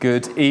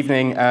Good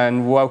evening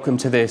and welcome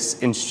to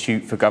this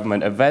Institute for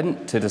Government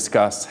event to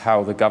discuss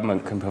how the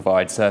government can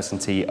provide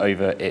certainty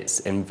over its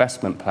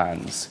investment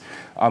plans.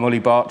 I'm Olly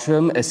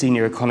Bartrum, a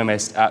senior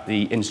economist at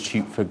the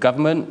Institute for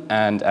Government,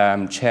 and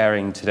am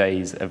chairing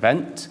today's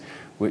event,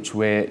 which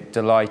we're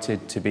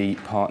delighted to be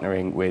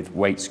partnering with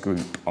Wates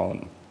Group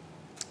on.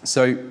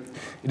 So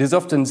it is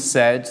often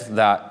said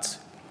that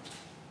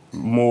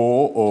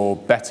more or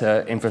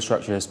better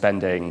infrastructure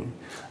spending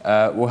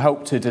will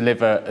help to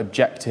deliver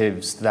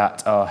objectives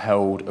that are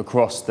held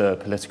across the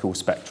political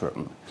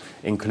spectrum,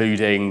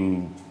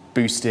 including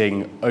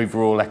boosting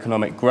overall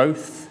economic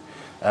growth,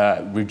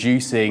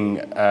 reducing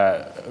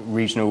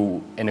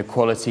regional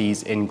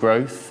inequalities in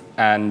growth,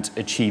 and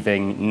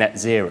achieving net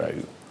zero.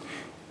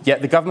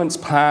 Yet the government's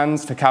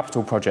plans for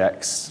capital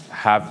projects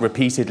have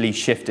repeatedly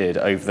shifted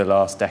over the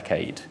last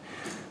decade.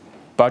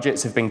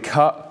 Budgets have been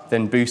cut,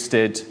 then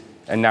boosted,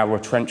 and now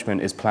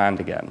retrenchment is planned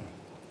again.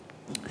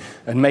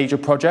 And major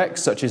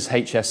projects such as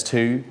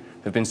HS2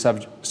 have been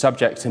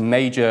subject to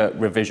major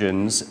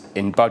revisions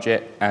in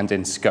budget and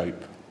in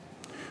scope.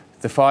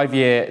 The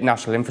 5-year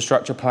National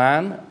Infrastructure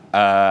Plan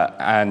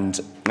and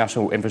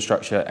National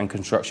Infrastructure and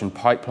Construction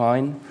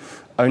Pipeline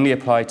only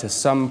apply to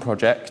some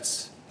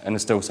projects and are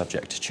still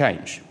subject to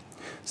change.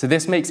 So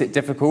this makes it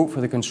difficult for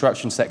the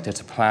construction sector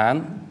to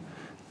plan.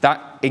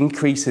 That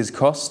increases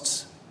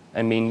costs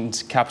and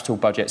means capital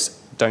budgets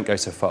don't go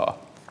so far.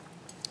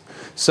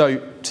 So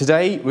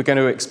today we're going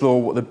to explore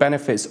what the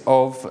benefits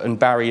of and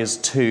barriers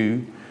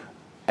to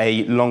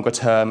a longer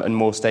term and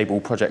more stable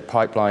project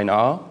pipeline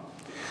are.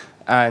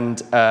 And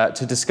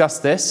to discuss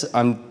this,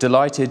 I'm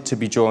delighted to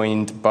be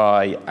joined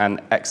by an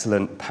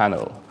excellent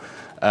panel.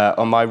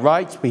 On my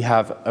right, we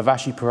have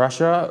Urvashi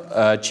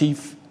Parashar,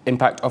 Chief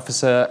Impact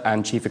Officer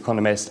and Chief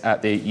Economist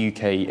at the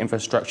UK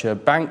Infrastructure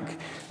Bank.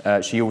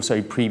 She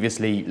also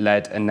previously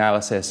led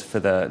analysis for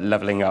the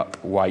Levelling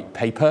Up White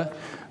Paper.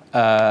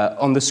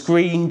 On the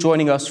screen,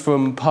 joining us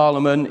from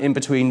Parliament in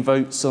between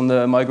votes on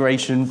the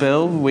migration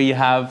bill, we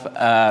have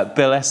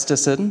Bill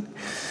Esterson,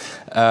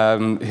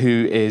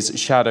 who is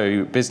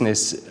Shadow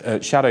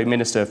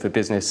Minister for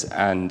Business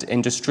and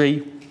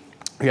Industry.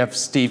 We have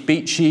Steve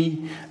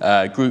Beechey,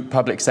 Group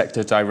Public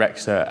Sector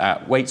Director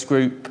at Wates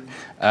Group,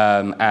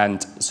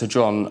 and Sir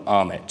John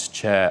Armitt,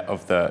 Chair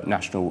of the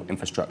National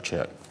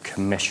Infrastructure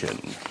Commission.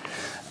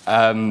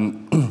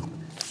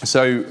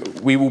 So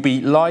we will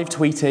be live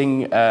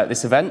tweeting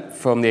this event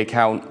from the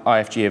account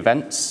IFG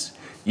Events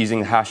using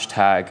the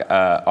hashtag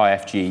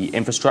IFG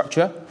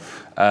Infrastructure.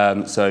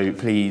 So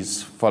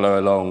please follow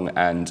along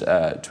and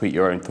tweet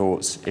your own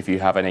thoughts if you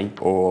have any,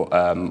 or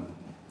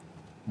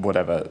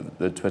whatever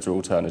the Twitter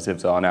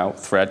alternatives are now,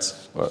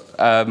 threads.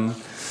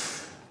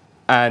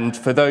 And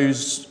for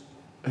those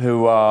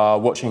who are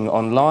watching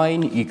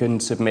online, you can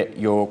submit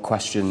your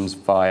questions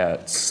via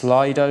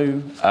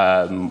Slido.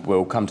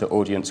 We'll come to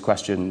audience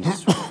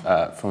questions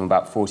from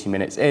about 40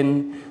 minutes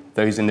in.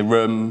 Those in the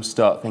room,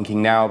 start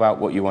thinking now about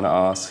what you want to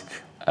ask.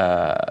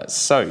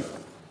 So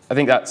I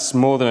think that's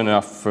more than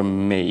enough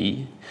from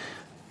me.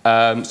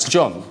 So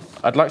John,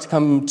 I'd like to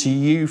come to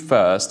you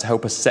first to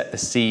help us set the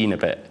scene a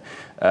bit.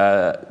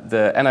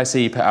 The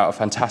NIC put out a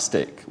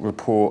fantastic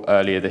report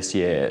earlier this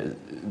year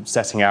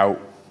setting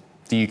out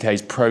the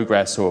UK's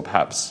progress, or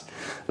perhaps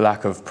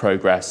lack of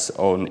progress,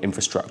 on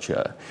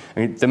infrastructure. I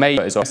mean, the main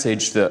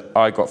message that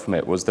I got from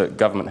it was that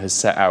government has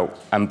set out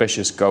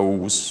ambitious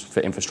goals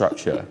for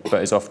infrastructure,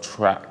 but is off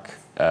track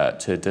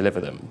to deliver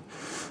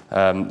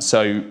them.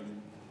 So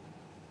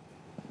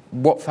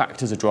what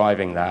factors are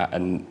driving that,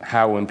 and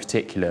how in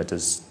particular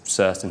does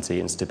certainty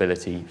and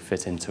stability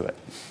fit into it?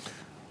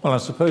 Well, I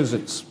suppose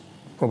it's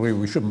probably,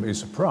 we shouldn't be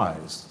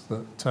surprised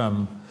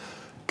that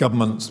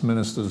governments,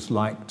 ministers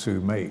like to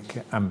make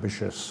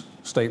ambitious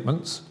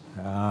statements.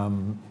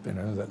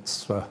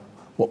 That's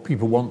what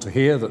people want to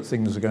hear, that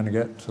things are going to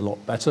get a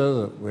lot better,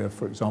 that we're,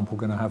 for example,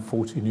 going to have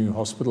 40 new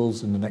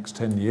hospitals in the next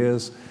 10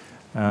 years,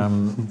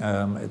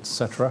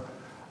 etc.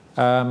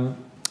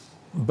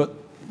 But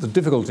the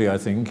difficulty, I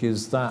think,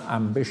 is that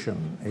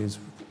ambition is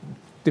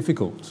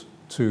difficult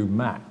to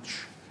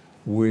match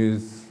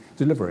with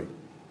delivery.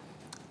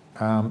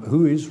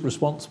 Who is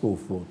responsible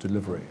for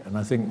delivery? And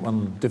I think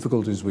one of the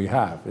difficulties we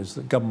have is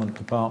that government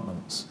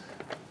departments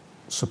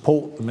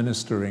support the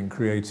minister in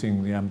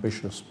creating the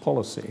ambitious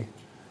policy,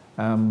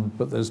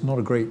 but there's not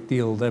a great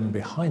deal then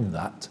behind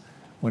that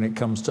when it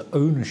comes to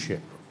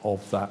ownership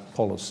of that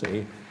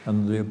policy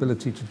and the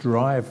ability to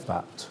drive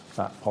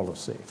that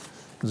policy.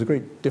 There's a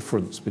great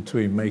difference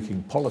between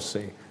making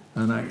policy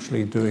and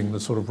actually doing the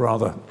sort of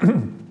rather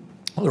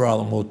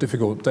more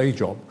difficult day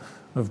job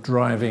of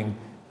driving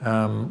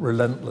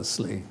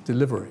relentlessly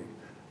delivery.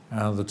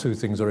 The two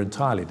things are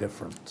entirely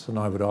different, and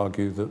I would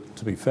argue that,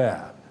 to be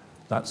fair,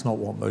 that's not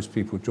what most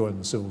people join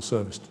the civil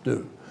service to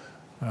do.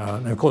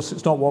 And of course,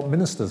 it's not what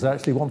ministers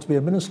actually want to be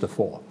a minister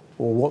for,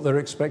 or what they're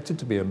expected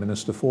to be a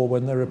minister for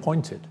when they're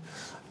appointed.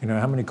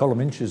 how many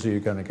column inches are you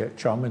going to get,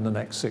 chum, in the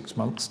next 6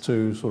 months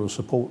to sort of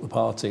support the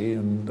party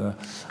and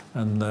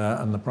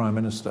the Prime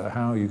Minister?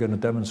 How are you going to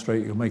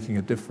demonstrate you're making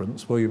a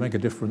difference? Well, you make a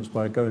difference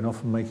by going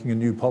off and making a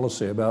new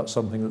policy about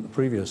something that the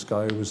previous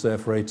guy who was there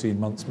for 18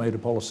 months made a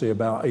policy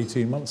about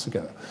 18 months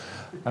ago.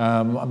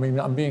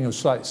 I'm being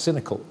slightly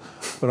cynical,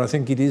 but I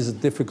think it is a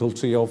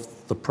difficulty of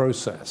the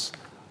process.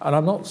 And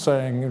I'm not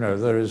saying,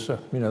 there is,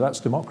 that's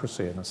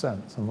democracy in a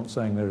sense. I'm not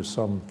saying there is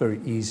some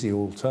very easy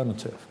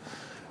alternative.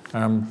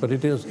 But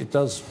it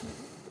does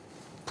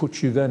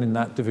put you then in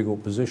that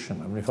difficult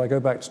position. I mean, if I go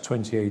back to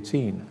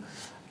 2018,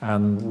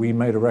 and we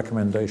made a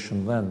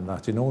recommendation then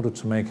that in order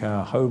to make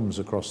our homes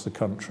across the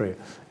country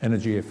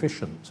energy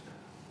efficient,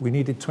 we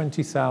needed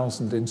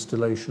 20,000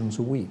 installations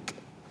a week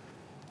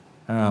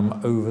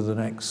over the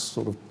next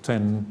sort of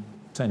 10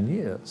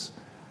 years.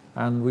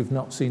 And we've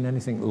not seen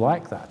anything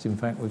like that. In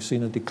fact, we've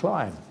seen a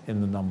decline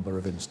in the number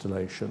of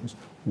installations.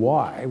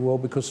 Why? Well,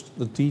 because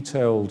the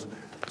detailed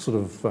sort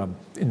of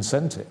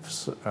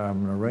incentives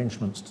and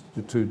arrangements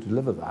to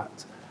deliver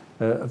that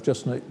have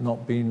just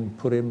not been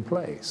put in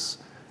place.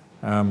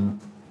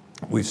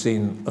 We've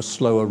seen a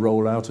slower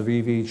rollout of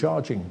EV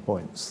charging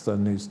points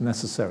than is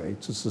necessary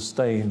to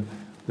sustain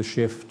the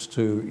shift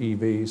to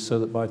EVs, so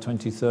that by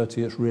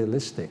 2030 it's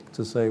realistic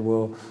to say,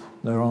 well,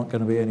 there aren't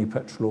going to be any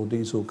petrol or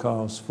diesel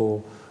cars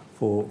for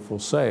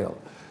sale.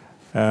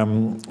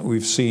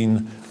 We've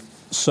seen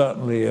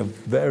certainly a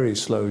very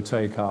slow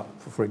take-up,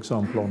 for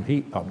example, on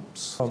heat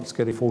pumps. France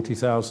getting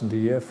 40,000 a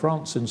year.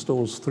 France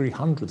installs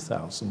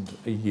 300,000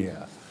 a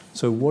year.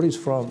 So what is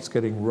France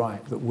getting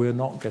right that we're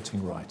not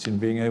getting right in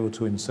being able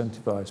to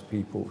incentivize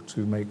people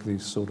to make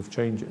these sort of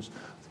changes?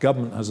 The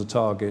government has a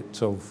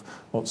target of,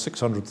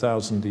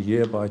 600,000 a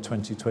year by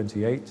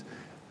 2028.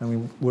 I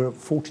mean, we're at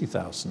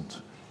 40,000.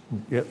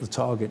 Yet the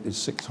target is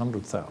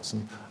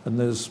 600,000. And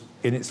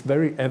it's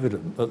very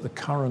evident that the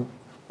current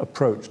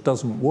approach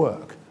doesn't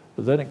work.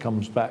 But then it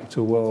comes back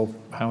to, well,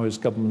 how is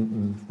government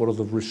and what are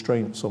the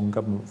restraints on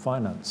government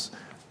finance?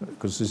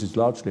 Because this is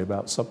largely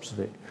about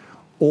subsidy.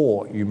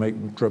 Or you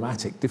make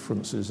dramatic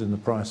differences in the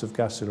price of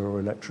gas or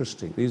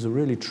electricity. These are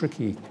really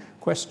tricky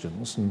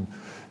questions and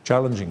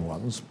challenging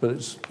ones,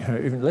 but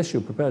even unless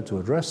you're prepared to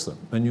address them,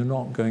 then you're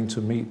not going to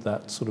meet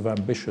that sort of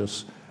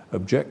ambitious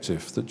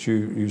objective that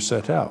you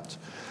set out.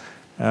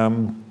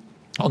 On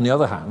the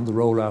other hand, the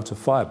rollout of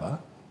fibre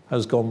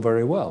has gone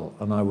very well,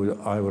 and I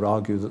would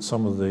argue that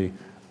some of the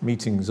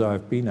meetings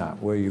I've been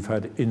at where you've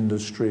had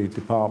industry,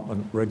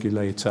 department,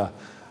 regulator,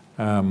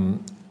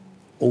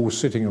 all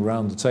sitting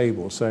around the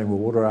table saying, well,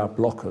 what are our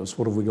blockers?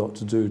 What have we got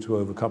to do to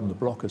overcome the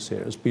blockers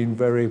here? Has been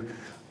very,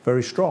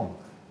 very strong,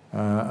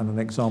 and an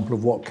example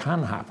of what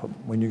can happen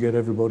when you get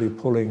everybody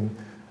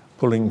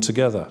pulling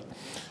together.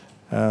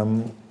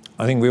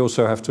 I think we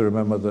also have to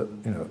remember that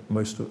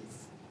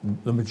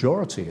the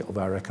majority of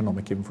our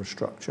economic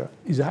infrastructure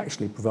is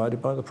actually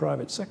provided by the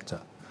private sector.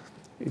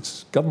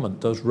 Its government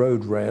does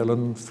road, rail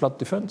and flood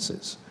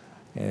defences.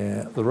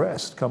 The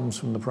rest comes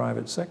from the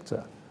private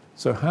sector.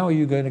 So how are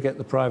you going to get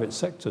the private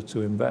sector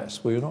to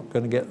invest? Well, you're not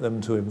going to get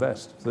them to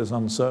invest if there's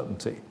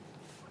uncertainty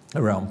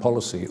around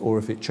policy, or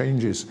if it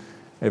changes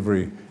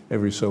every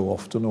so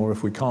often, or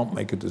if we can't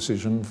make a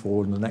decision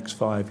for the next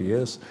 5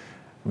 years.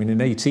 I mean,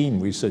 in 18,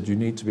 we said you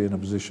need to be in a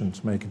position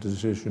to make a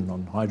decision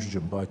on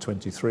hydrogen by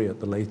 23 at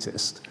the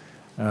latest.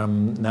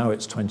 Now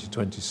it's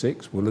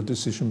 2026. Will a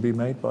decision be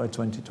made by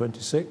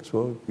 2026?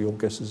 Well, your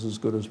guess is as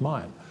good as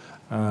mine.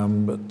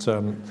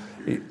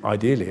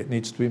 Ideally, it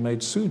needs to be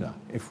made sooner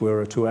if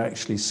we're to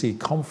actually see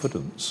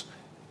confidence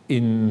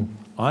in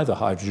either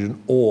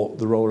hydrogen or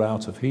the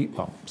rollout of heat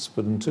pumps.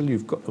 But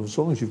as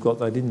long as you've got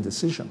that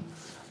indecision,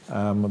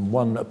 and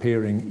one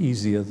appearing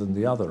easier than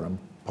the other, and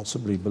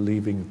possibly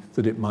believing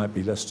that it might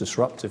be less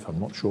disruptive, I'm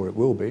not sure it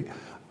will be,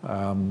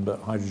 but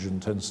hydrogen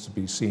tends to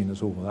be seen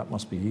as, oh, that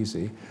must be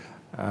easy.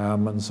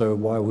 And so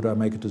why would I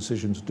make a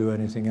decision to do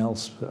anything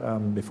else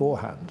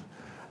beforehand?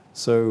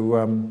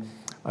 So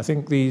I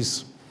think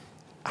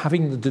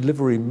having the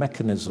delivery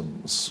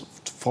mechanisms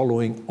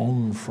following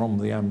on from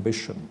the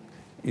ambition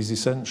is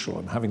essential,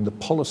 and having the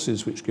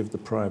policies which give the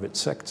private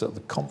sector the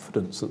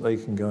confidence that they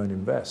can go and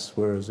invest.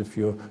 Whereas if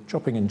you're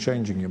chopping and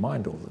changing your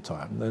mind all the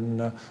time,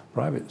 then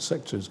private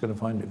sector is going to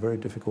find it very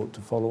difficult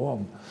to follow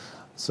on.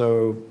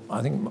 So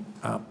I think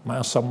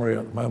my summary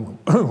at the moment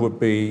would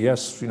be,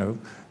 yes,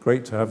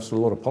 great to have a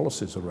lot of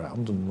policies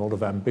around and a lot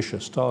of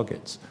ambitious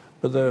targets,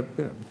 but they're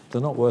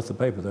not worth the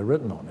paper they're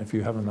written on if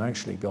you haven't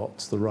actually got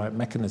the right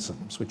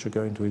mechanisms which are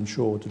going to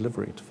ensure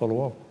delivery to follow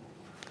on.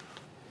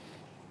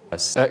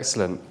 That's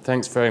excellent.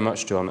 Thanks very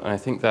much, John. And I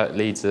think that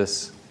leads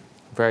us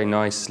very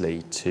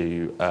nicely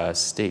to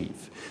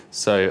Steve.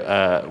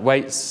 So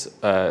Wates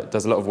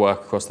does a lot of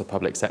work across the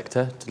public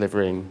sector,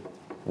 delivering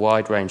a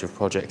wide range of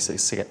projects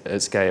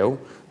at scale.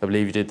 I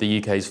believe you did the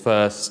UK's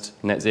first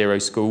net zero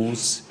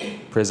schools,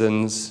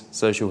 prisons,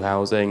 social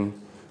housing,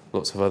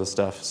 lots of other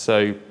stuff.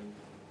 So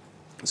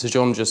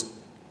John just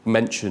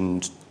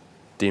mentioned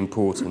the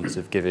importance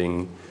of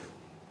giving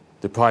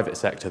the private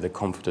sector the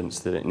confidence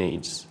that it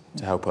needs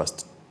to help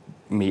us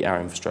meet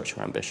our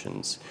infrastructure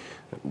ambitions.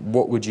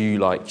 What would you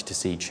like to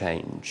see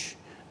change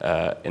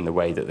in the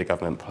way that the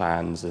government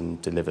plans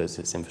and delivers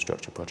its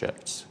infrastructure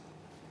projects?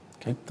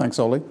 Okay, thanks,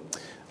 Ollie.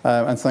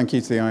 And thank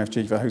you to the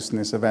IFG for hosting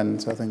this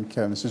event. I think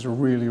this is a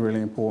really, really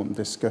important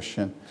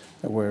discussion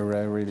that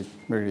we're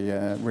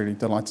really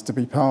delighted to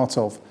be part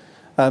of.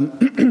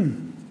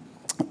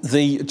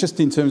 Just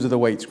in terms of the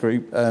Wates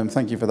Group,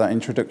 thank you for that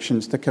introduction.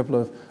 Just a couple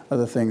of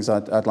other things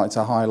I'd like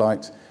to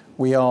highlight.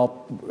 We are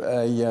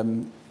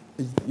one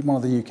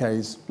of the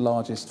UK's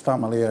largest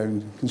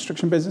family-owned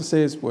construction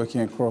businesses,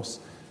 working across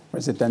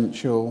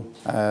residential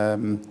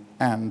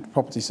and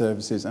property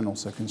services and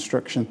also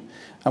construction.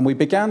 And we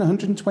began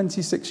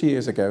 126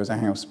 years ago as a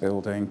house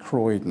builder in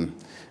Croydon.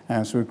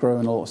 So we've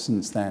grown a lot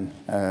since then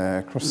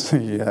across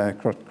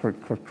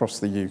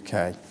the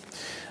UK.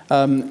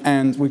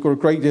 And we've got a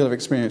great deal of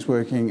experience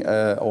working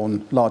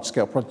on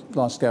large-scale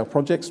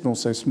projects and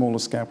also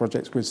smaller-scale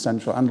projects with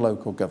central and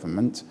local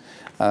government.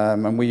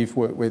 And we've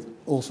worked with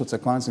all sorts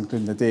of clients,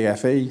 including the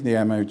DFE, the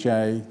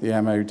MOJ,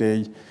 the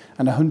MOD,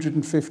 and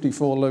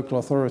 154 local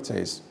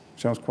authorities,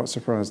 which I was quite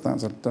surprised.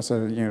 That's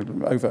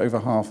over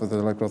half of the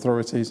local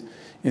authorities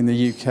in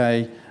the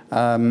UK.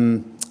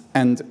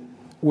 And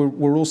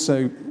we're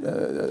also,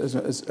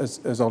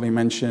 as Ollie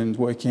mentioned,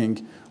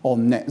 working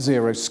on net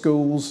zero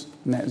schools,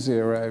 net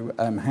zero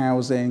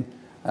housing,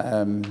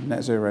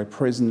 net zero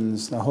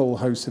prisons, a whole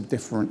host of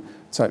different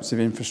types of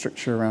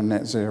infrastructure around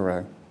net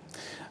zero.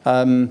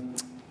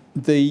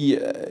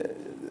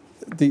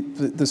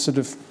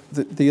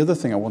 The other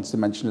thing I wanted to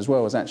mention as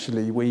well is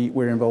actually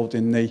we're involved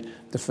in the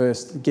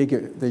first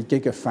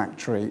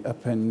gigafactory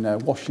up in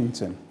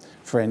Washington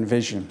for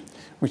Envision,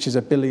 which is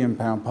a £1 billion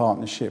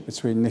partnership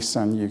between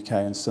Nissan UK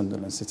and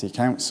Sunderland City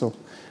Council.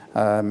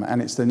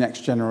 And it's the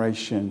next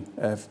generation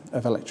of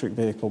electric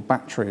vehicle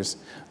batteries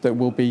that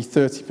will be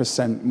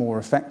 30% more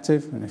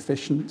effective and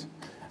efficient,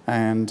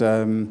 and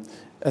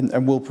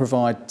will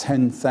provide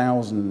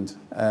 10,000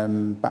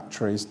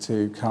 batteries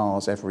to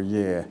cars every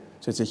year.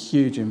 So it's a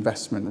huge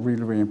investment,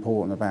 really, really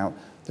important about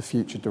the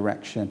future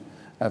direction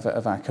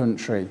of our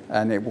country,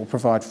 and it will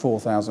provide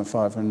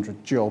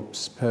 4,500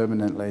 jobs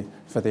permanently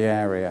for the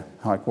area,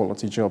 high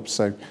quality jobs.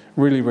 So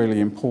really, really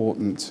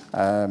important,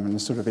 and the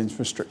sort of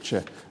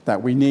infrastructure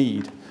that we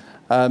need.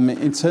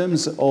 In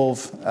terms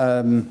of,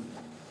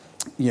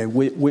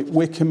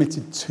 we're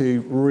committed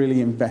to really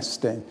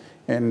investing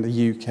in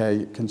the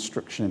UK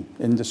construction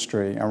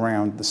industry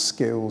around the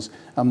skills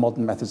and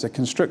modern methods of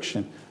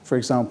construction. For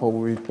example,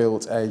 we've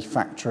built a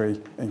factory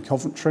in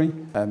Coventry,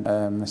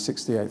 a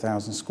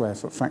 68,000 square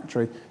foot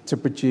factory, to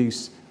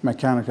produce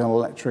mechanical and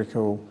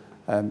electrical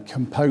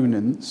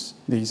components.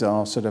 These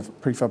are sort of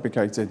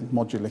prefabricated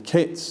modular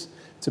kits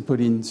to put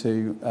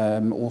into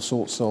all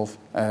sorts of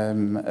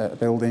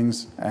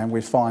buildings, and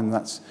we find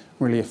that's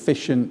really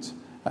efficient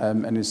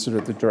and is sort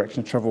of the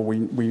direction of travel we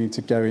need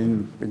to go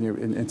in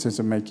terms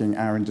of making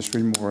our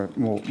industry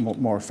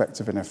more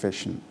effective and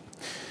efficient.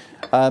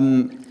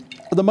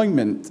 At the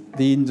moment,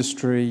 the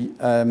industry,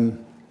 I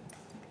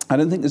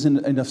don't think there's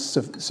enough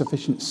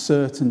sufficient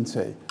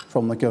certainty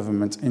from the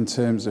government in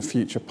terms of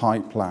future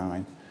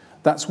pipeline.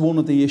 That's one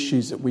of the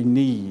issues that we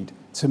need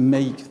to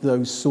make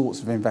those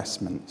sorts of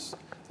investments.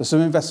 There's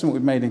some investment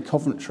we've made in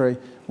Coventry,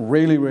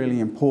 really, really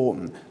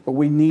important, but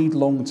we need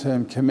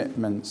long-term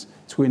commitments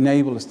to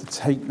enable us to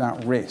take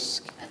that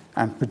risk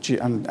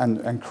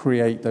and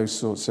create those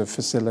sorts of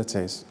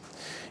facilities.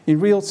 In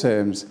real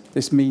terms,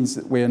 this means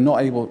that we are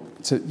not able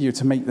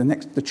to make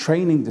the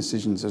training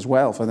decisions as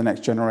well for the next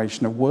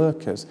generation of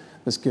workers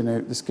that's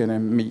going to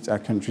meet our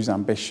country's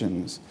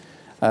ambitions.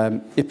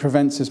 It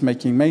prevents us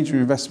making major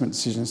investment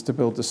decisions to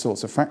build the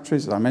sorts of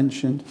factories that I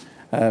mentioned,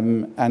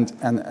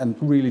 and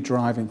really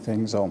driving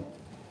things on.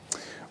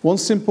 One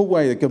simple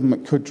way the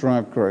government could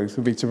drive growth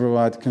would be to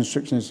provide the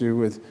construction industry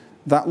with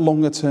that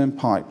longer-term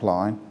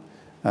pipeline,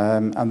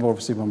 and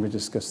obviously when we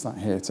discuss that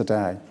here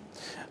today.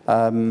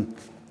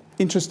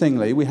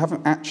 Interestingly, we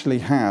haven't actually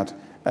had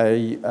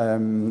a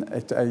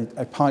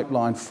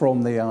pipeline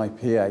from the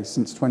IPA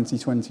since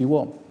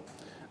 2021. Now,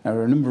 there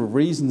are a number of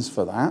reasons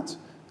for that,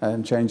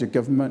 change of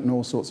government and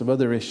all sorts of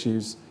other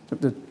issues,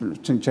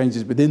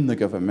 changes within the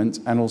government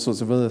and all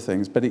sorts of other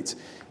things, but it's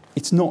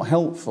not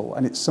helpful,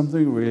 and it's something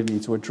we really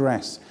need to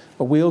address.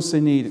 But we also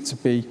need it to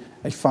be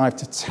a 5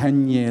 to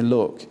 10 year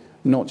look,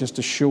 not just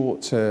a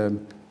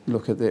short-term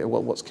look at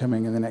what's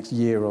coming in the next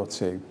year or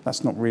two.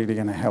 That's not really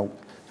going to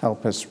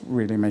help us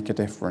really make a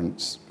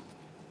difference.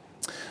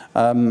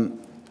 And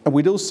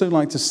we'd also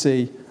like to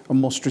see a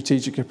more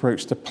strategic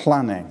approach to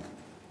planning.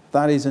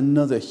 That is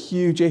another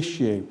huge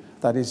issue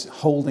that is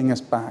holding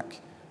us back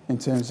in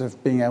terms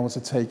of being able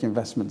to take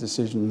investment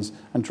decisions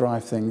and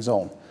drive things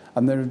on.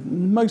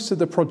 And most of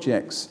the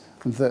projects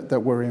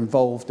that we're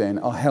involved in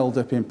are held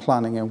up in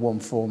planning in one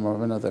form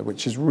or another,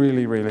 which is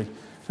really, really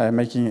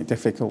making it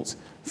difficult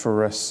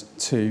for us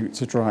to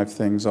drive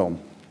things on.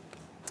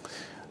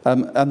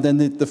 And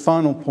then the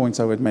final point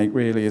I would make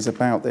really is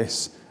about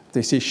this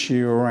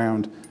issue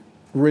around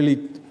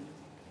really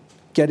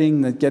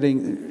generating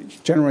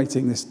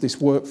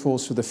this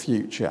workforce for the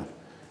future.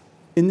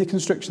 In the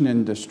construction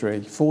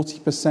industry,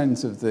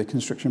 40% of the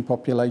construction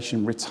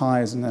population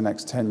retires in the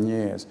next 10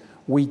 years.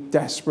 We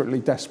desperately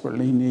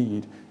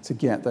need to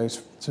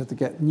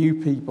get new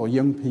people,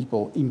 young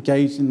people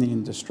engaged in the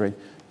industry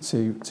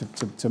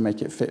to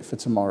make it fit for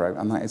tomorrow.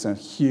 And that is a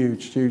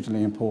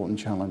hugely important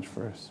challenge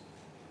for us.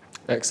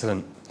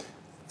 Excellent.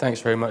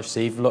 Thanks very much,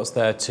 Steve. Lots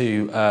there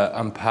to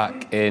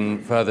unpack in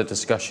further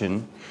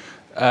discussion.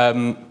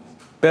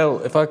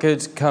 Bill, if I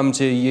could come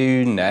to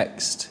you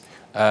next.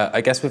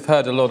 I guess we've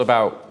heard a lot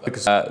about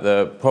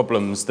the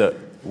problems that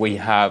we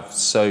have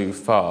so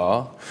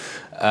far.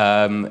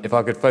 If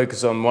I could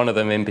focus on one of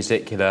them in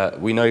particular,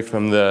 we know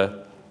from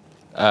the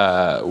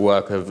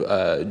work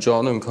of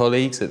John and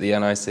colleagues at the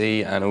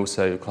NIC and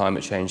also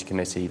Climate Change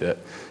Committee that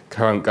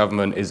current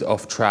government is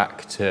off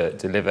track to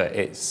deliver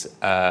its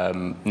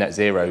net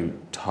zero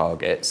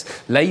targets.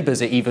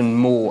 Labour's are even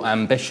more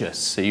ambitious,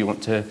 so you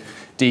want to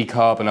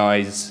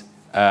decarbonise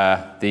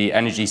the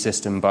energy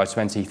system by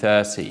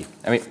 2030.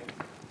 I mean,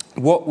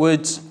 what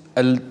would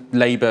a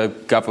Labour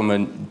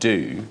government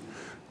do,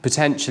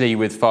 potentially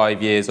with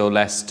 5 years or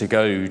less to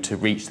go to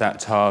reach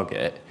that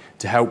target,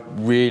 to help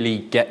really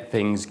get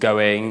things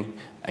going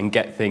and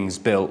get things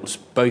built,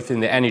 both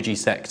in the energy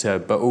sector,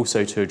 but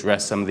also to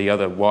address some of the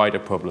other wider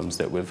problems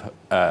that we've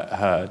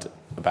heard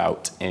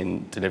about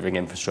in delivering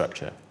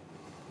infrastructure?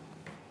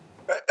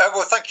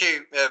 Well, thank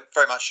you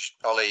very much,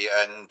 Olly,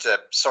 and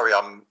sorry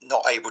I'm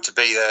not able to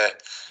be there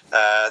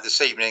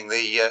this evening.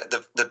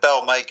 The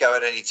bell may go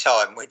at any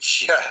time,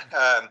 which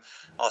I'll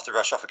have to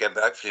rush off again,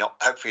 but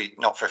hopefully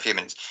not for a few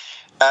minutes.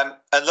 And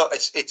look,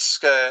 it's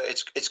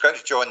great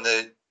to join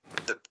the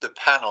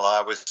panel.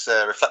 I was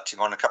reflecting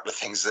on a couple of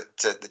things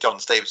that John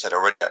and Steve said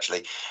already,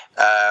 actually.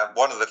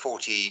 One of the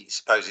 40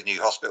 supposed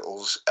new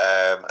hospitals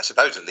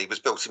supposedly was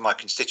built in my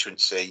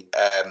constituency.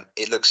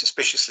 It looks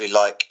suspiciously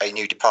like a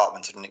new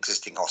department in an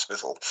existing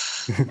hospital.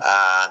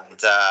 And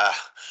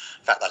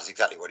in fact, that is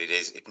exactly what it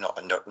is. It's not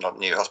a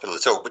new hospital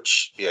at all,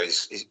 which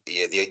is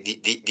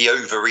the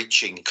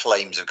overreaching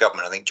claims of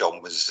government. I think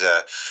John was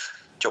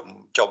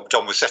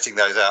setting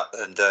those out,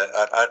 and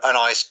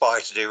I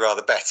aspire to do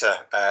rather better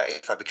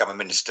if I become a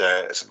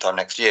minister sometime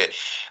next year.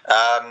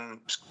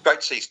 It's great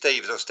to see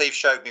Steve. So Steve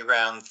showed me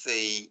around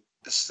the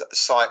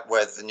site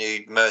where the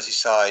new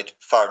Merseyside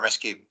Fire and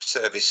Rescue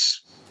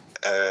Service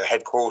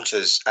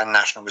headquarters and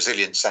National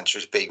Resilience Centre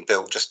is being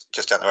built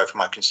just down the road from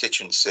my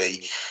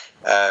constituency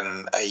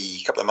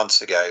a couple of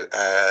months ago,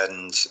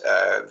 and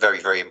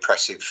very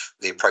impressive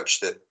the approach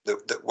that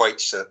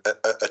Wates are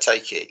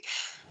taking.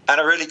 And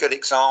a really good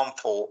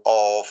example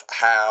of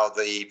how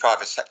the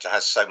private sector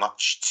has so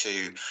much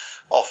to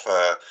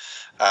offer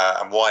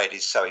and why it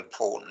is so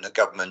important that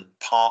government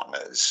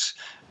partners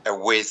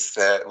with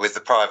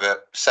the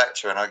private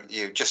sector.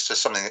 And just as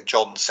something that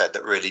John said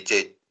that really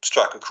did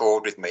strike a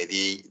chord with me,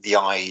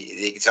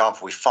 the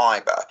example with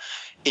fibre,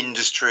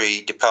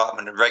 industry,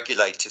 department and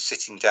regulators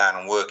sitting down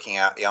and working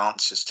out the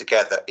answers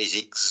together is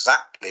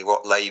exactly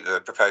what Labour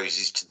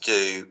proposes to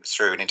do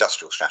through an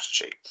industrial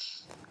strategy.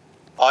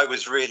 I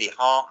was really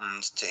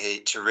heartened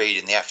to read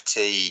in the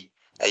FT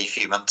a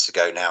few months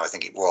ago now, I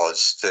think it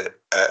was, that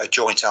a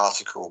joint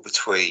article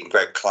between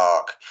Greg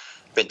Clark,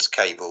 Vince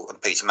Cable and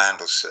Peter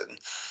Mandelson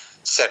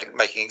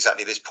making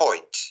exactly this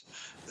point,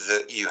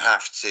 that you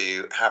have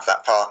to have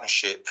that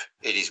partnership.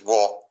 It is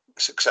what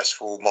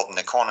successful modern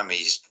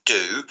economies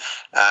do,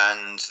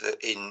 and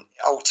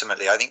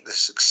ultimately I think the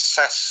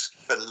success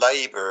for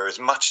Labour as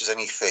much as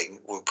anything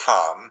will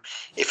come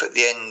if at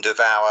the end of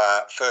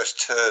our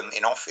first term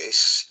in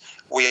office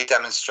we have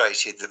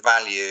demonstrated the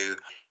value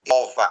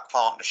of that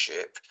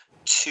partnership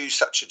to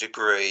such a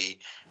degree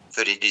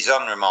that it is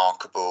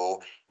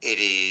unremarkable,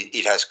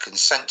 it has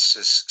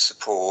consensus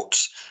support,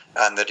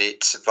 and that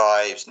it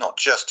survives not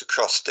just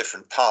across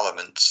different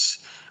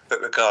parliaments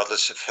but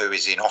regardless of who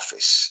is in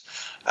office.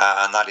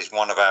 And that is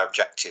one of our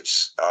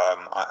objectives,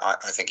 I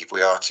think, if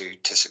we are to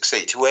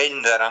succeed, to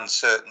end that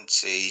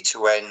uncertainty,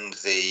 to end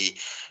the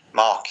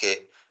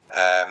market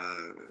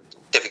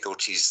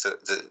difficulties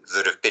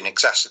that have been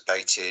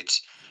exacerbated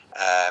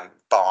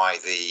by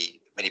the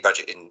mini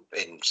budget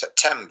in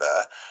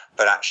September,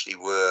 but actually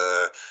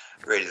were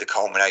really the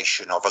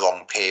culmination of a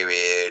long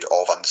period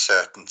of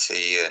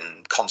uncertainty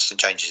and constant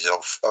changes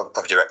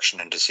of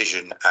direction and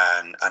decision,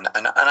 and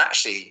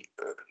actually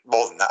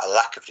more than that, a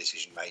lack of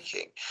decision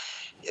making.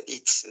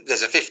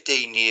 There's a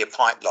 15-year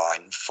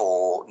pipeline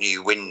for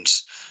new wind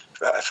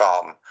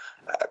farm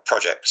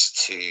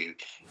projects to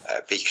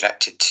be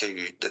connected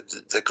to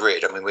the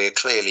grid. I mean, we're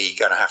clearly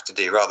going to have to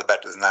do rather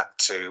better than that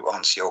to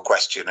answer your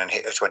question and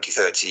hit a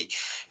 2030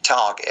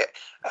 target.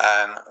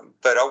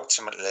 But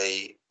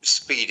ultimately,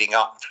 speeding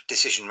up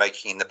decision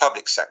making in the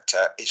public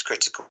sector is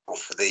critical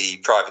for the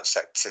private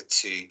sector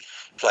to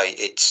play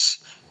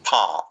its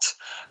part.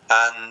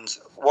 And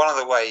one of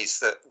the ways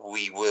that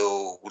we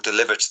will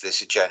deliver to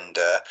this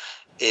agenda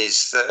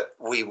is that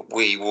we've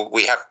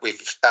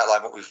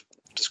outlined what we've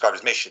described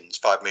as missions,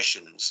 5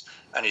 missions,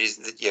 and it is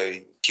that,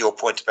 to your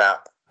point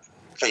about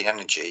clean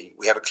energy.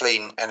 We have a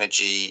clean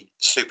energy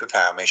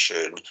superpower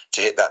mission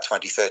to hit that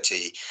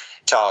 2030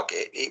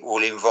 target. It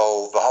will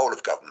involve the whole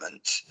of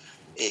government.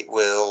 It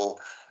will,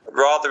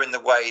 rather in the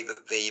way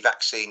that the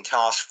vaccine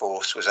task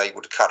force was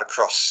able to cut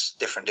across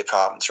different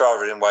departments,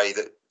 rather in the way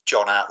that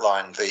John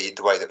outlined the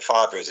way that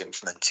Fiverr is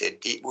implemented,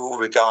 it will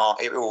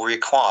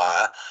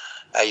require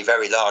a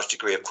very large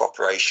degree of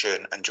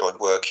cooperation and joint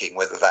working,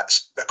 whether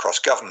that's across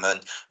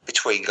government,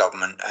 between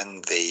government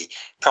and the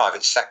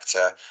private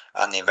sector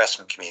and the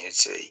investment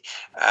community,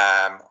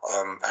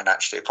 and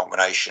actually a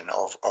combination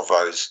of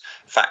those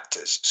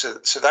factors.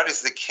 So that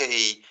is the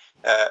key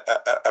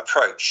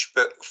approach.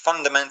 But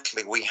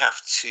fundamentally, we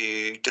have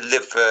to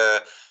deliver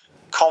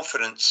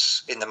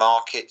confidence in the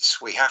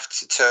markets. We have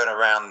to turn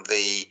around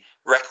the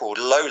record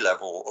low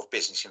level of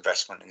business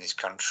investment in this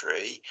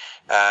country,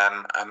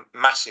 and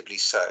massively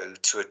so,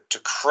 to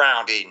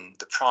crowd in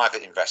the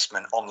private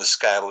investment on the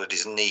scale that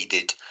is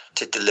needed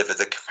to deliver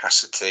the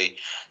capacity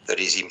that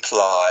is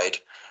implied,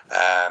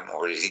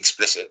 or is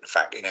explicit, in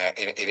fact,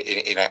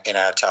 in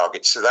our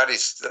targets. So that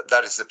is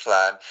the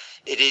plan.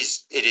 It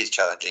is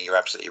challenging. You're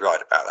absolutely right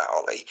about that,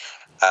 Olly.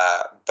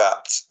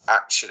 But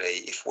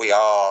actually, if we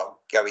are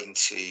going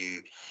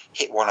to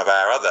hit one of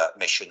our other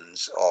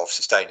missions of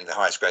sustaining the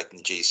highest growth in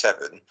the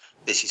G7,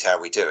 this is how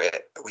we do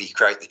it. We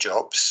create the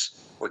jobs,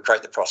 we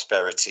create the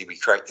prosperity, we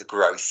create the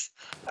growth,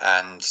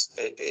 and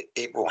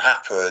it will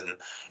happen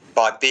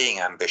by being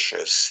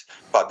ambitious,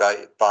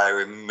 by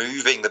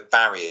removing the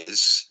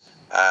barriers,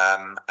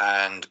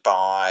 and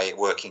by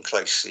working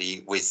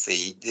closely with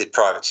the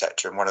private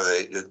sector. And one of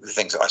the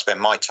things that I spend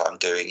my time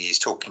doing is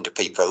talking to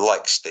people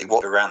like Steve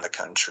around the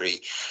country,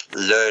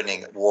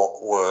 learning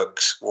what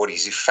works, what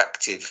is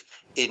effective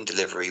in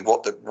delivery,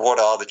 what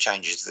are the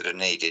changes that are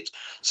needed,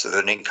 so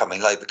that an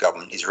incoming Labour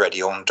government is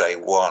ready on day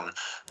one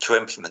to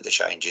implement the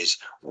changes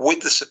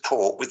with the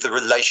support, with the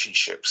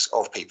relationships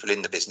of people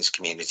in the business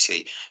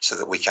community, so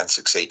that we can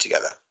succeed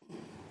together.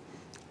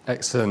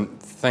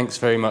 Excellent. Thanks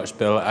very much,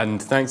 Bill.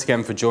 And thanks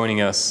again for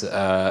joining us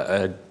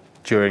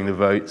during the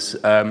votes.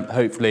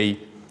 Hopefully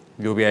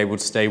you'll be able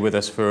to stay with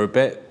us for a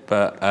bit,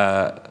 but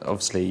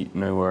obviously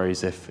no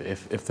worries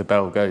if the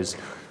bell goes.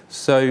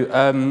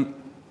 So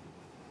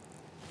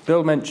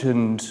Bill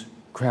mentioned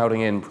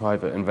crowding in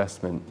private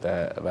investment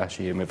there,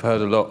 Urvashi, and we've heard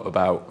a lot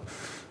about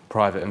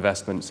private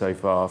investment so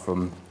far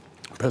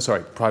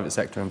private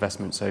sector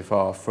investment so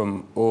far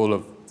from all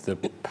of the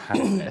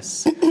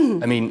panelists.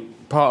 I mean,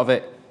 part of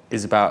it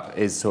is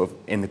sort of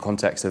in the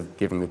context of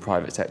giving the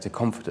private sector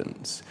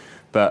confidence.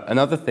 But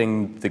another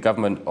thing the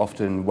government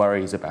often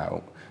worries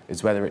about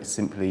is whether it's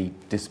simply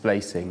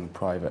displacing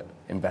private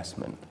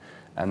investment.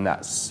 And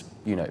that's,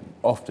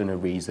 often a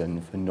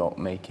reason for not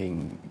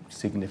making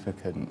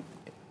significant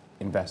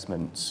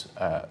investments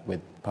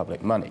with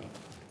public money.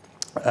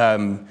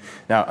 Now,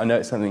 I know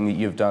it's something that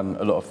you've done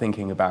a lot of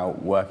thinking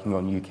about, working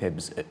on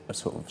UKIB's a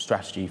sort of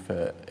strategy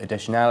for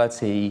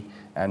additionality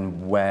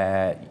and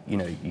where,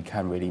 you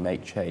can really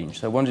make change.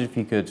 So I wondered if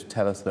you could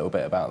tell us a little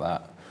bit about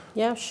that.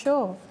 Yeah,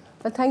 sure.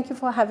 Well, thank you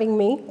for having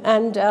me.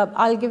 And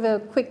I'll give a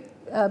quick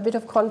bit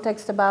of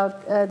context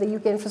about the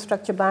UK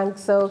Infrastructure Bank.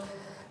 So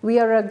we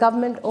are a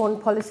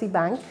government-owned policy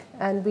bank,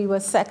 and we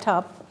were set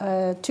up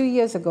 2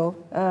 years ago.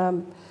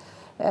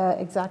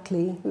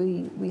 Exactly.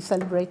 We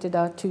celebrated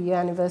our 2-year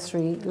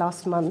anniversary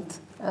last month.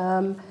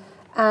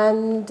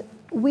 And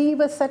we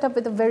were set up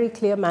with a very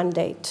clear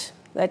mandate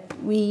that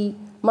we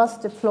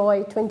must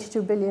deploy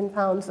 £22 billion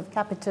of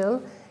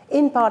capital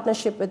in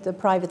partnership with the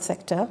private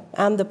sector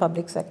and the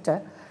public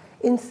sector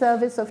in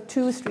service of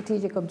 2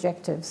 strategic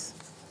objectives: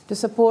 to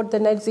support the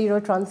net zero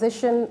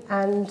transition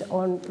and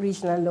on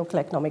regional and local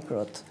economic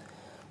growth.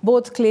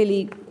 Both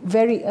clearly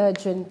very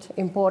urgent,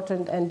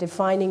 important, and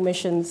defining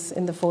missions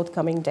in the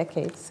forthcoming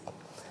decades.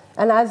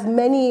 And as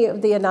many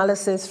of the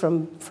analysis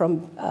from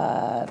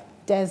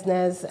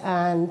DESNES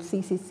and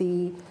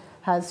CCC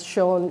has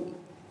shown,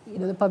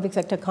 the public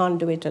sector can't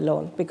do it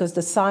alone, because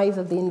the size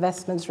of the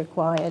investments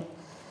required,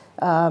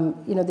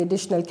 the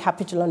additional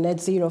capital on net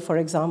zero, for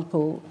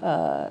example,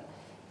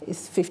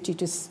 is 50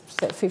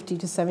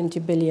 to 70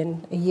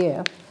 billion a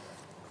year.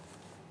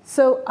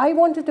 So I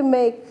wanted to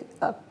make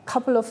a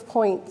couple of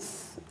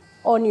points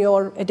on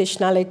your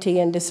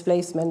additionality and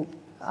displacement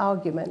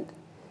argument,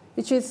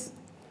 which is,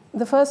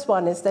 the first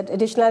one is that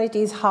additionality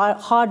is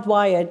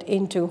hardwired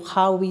into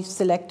how we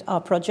select our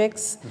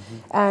projects,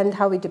 and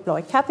how we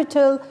deploy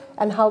capital,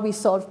 and how we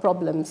solve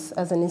problems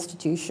as an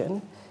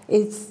institution.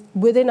 It's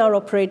within our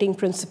operating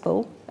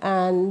principle,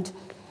 and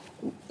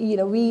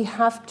we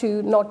have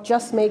to not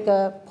just make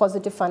a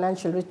positive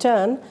financial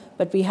return,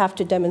 but we have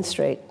to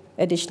demonstrate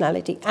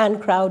additionality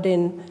and crowd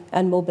in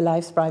and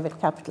mobilize private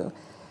capital.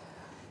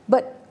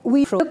 But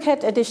we look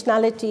at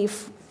additionality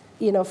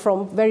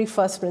from very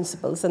first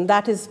principles, and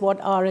that is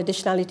what our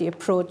additionality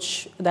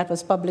approach that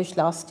was published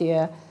last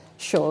year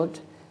showed,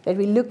 that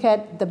we look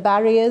at the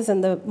barriers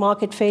and the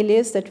market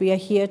failures that we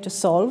are here to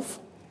solve.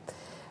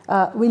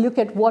 We look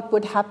at what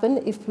would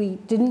happen if we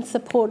didn't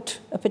support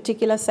a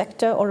particular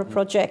sector or a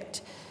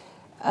project.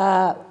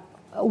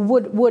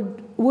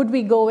 would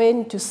we go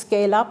in to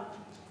scale up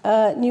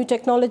new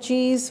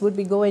technologies? Would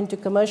we go in to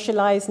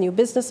commercialize new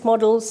business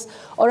models?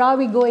 Or are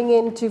we going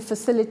in to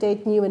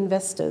facilitate new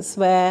investors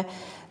where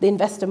the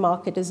investor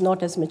market is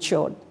not as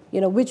matured?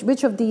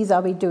 Which of these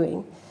are we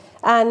doing?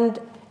 And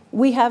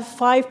we have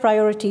 5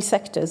 priority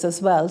sectors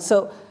as well.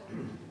 So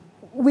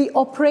we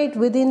operate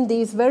within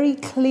these very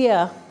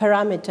clear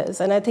parameters,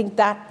 and I think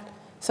that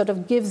sort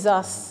of gives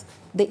us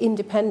the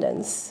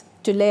independence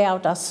to lay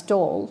out our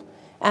stall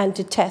and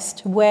to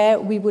test where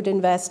we would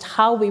invest,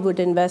 how we would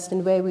invest,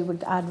 and where we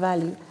would add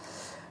value.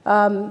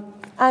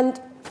 And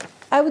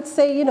I would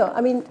say,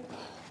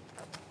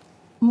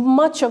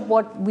 much of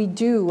what we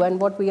do and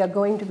what we are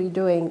going to be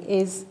doing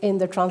is in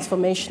the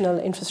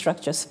transformational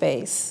infrastructure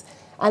space.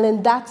 And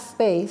in that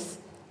space,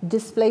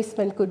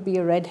 displacement could be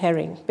a red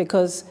herring,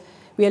 because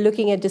we are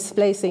looking at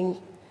displacing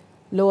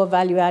lower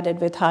value added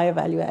with higher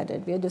value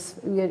added.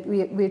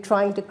 We're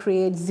trying to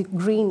create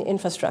green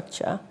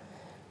infrastructure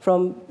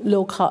from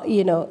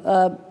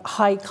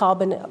high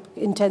carbon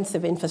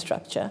intensive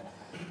infrastructure.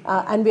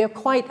 And we are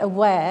quite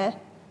aware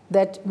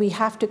that we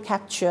have to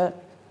capture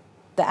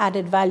the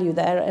added value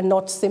there and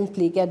not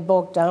simply get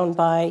bogged down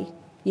by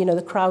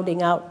the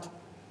crowding out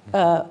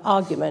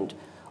argument.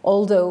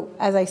 Although,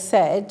 as I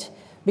said,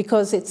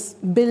 because it's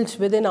built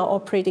within our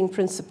operating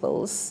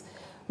principles,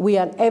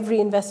 every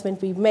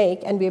investment we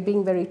make, and we are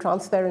being very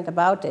transparent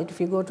about it. If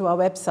you go to our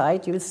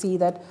website, you will see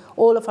that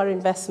all of our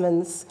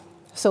investments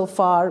so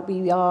far,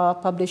 we are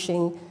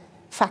publishing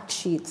fact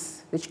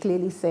sheets which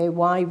clearly say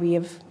why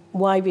we've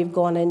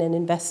gone in and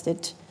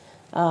invested,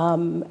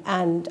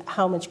 and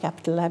how much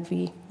capital have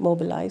we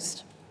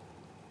mobilized.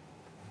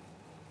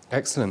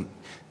 Excellent.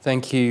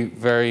 Thank you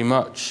very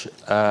much.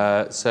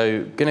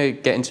 So going to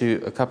get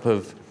into a couple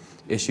of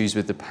issues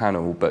with the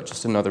panel, but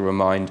just another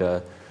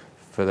reminder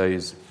for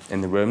those in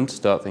the room to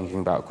start thinking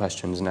about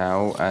questions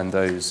now, and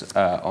those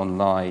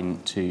online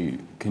to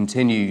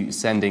continue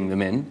sending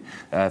them in.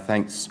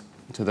 Thanks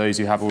to those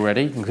who have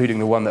already, including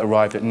the one that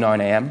arrived at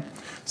 9 a.m.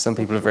 Some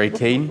people are very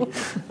keen.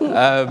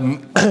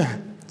 I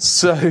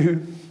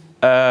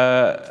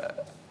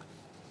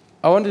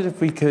wondered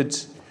if we could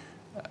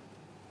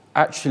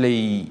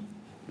actually,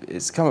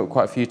 it's come up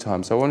quite a few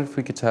times, so I wonder if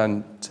we could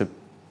turn to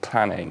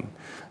planning.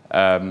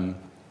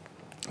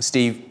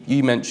 Steve,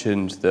 you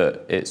mentioned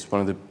that it's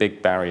one of the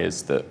big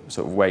barriers that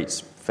sort of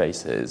Wates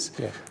faces,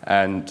 yeah.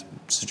 And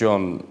Sir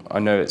John, I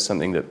know it's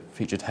something that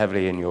featured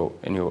heavily in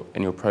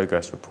your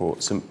progress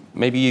report. So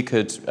maybe you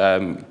could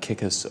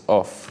kick us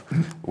off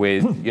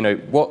with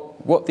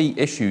what the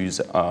issues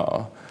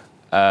are,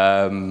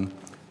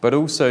 but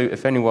also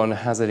if anyone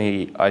has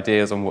any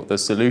ideas on what the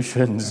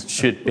solutions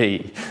should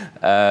be,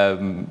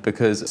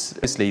 because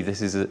obviously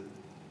this is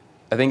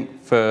I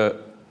think for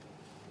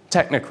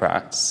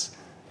technocrats,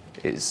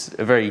 it's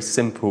a very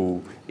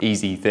simple,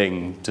 easy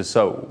thing to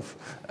solve.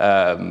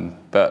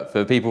 But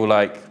for people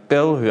like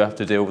Bill, who have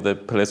to deal with the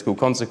political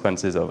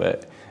consequences of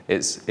it,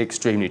 it's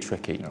extremely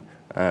tricky.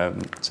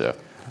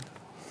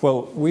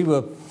 Well, we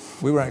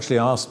were actually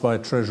asked by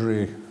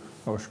Treasury,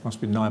 it must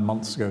be 9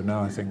 months ago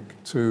now, I think,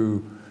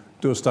 to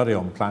do a study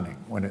on planning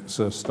when it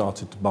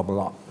started to bubble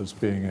up as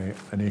being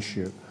an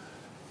issue.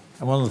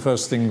 And one of the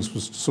first things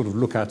was to sort of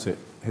look at it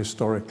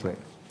historically.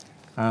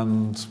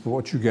 And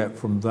what you get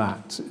from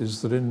that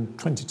is that in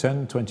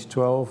 2010,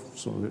 2012,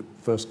 sort of it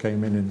first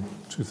came in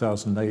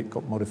 2008,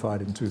 got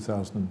modified in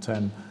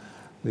 2010,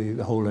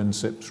 the whole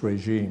NCIPS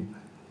regime.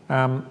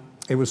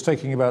 It was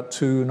taking about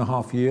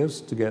 2.5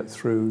 years to get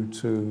through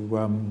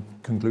to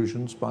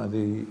conclusions by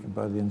the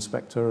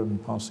inspector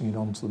and passing it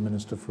on to the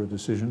minister for a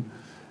decision.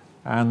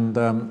 And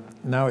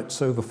now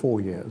it's over 4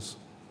 years.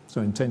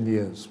 So in 10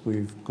 years,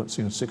 we've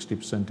seen a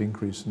 60%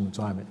 increase in the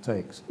time it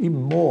takes.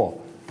 Even more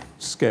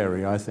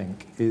scary, I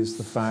think, is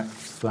the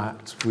fact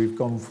that we've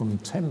gone from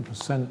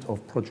 10%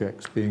 of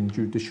projects being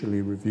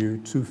judicially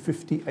reviewed to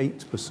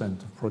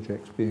 58% of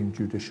projects being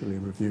judicially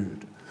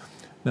reviewed.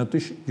 Now,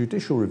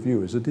 judicial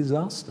review is a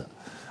disaster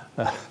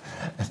at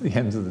the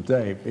end of the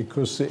day,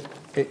 because it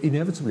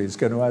inevitably is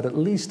going to add at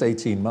least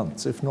 18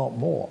 months, if not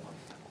more,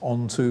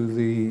 onto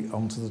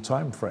the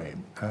time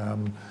frame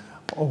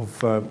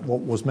of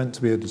what was meant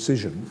to be a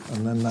decision,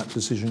 and then that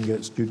decision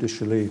gets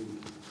judicially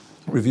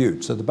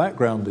reviewed. So the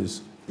background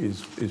is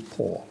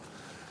poor.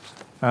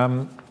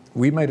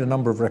 We made a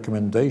number of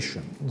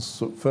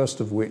recommendations, first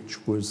of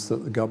which was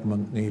that the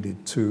government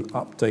needed to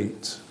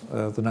update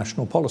the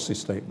national policy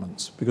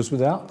statements, because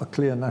without a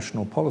clear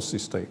national policy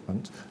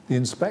statement, the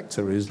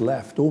inspector is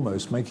left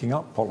almost making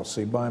up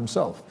policy by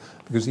himself,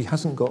 because he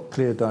hasn't got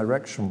clear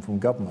direction from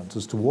government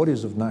as to what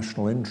is of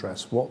national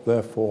interest, what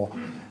therefore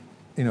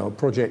a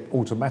project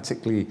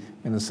automatically,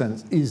 in a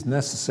sense, is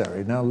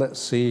necessary. Now let's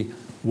see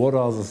what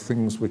are the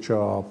things which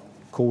are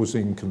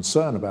causing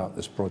concern about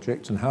this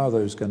project and how are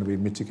those going to be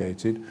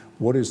mitigated,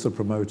 what is the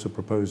promoter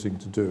proposing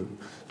to do,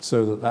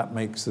 so that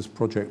makes this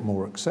project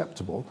more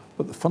acceptable.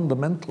 But the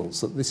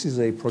fundamentals that this is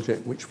a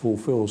project which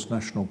fulfills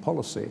national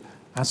policy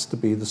has to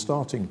be the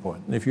starting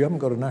point. And if you haven't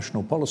got a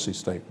national policy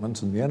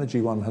statement, and the energy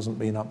one hasn't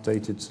been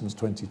updated since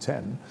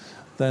 2010,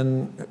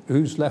 then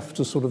who's left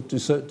to sort of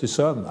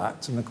discern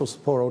that? And of course, the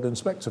poor old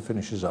inspector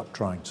finishes up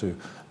trying to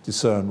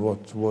discern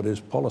what is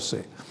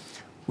policy.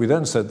 We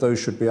then said those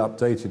should be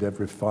updated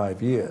every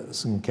 5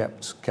 years and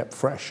kept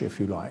fresh, if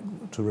you like,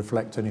 to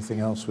reflect anything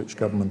else which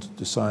government had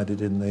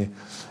decided in the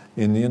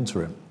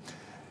interim.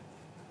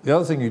 The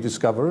other thing you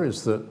discover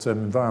is that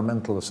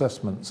environmental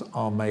assessments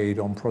are made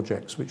on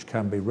projects which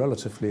can be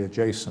relatively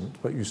adjacent,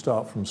 but you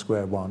start from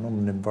square one on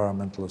an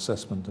environmental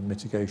assessment and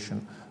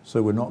mitigation.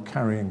 So we're not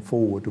carrying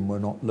forward and we're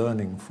not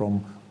learning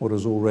from what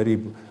has already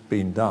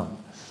been done.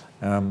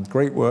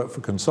 Great work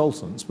for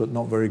consultants, but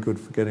not very good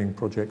for getting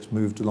projects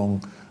moved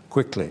along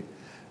quickly.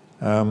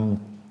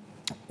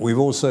 We've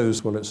also,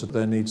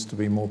 there needs to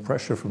be more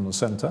pressure from the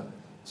centre.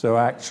 So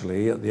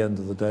actually, at the end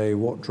of the day,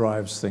 what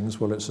drives things?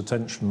 Well, it's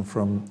attention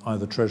from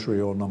either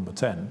Treasury or Number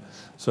 10.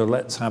 So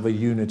let's have a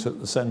unit at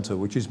the centre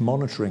which is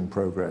monitoring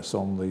progress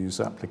on these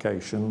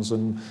applications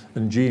and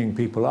geeing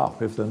people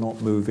up if they're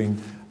not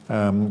moving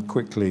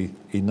quickly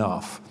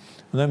enough.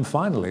 And then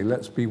finally,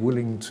 let's be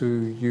willing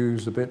to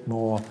use a bit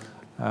more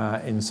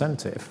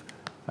incentive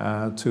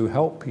to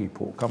help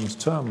people come to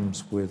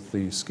terms with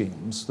these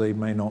schemes. They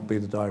may not be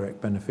the direct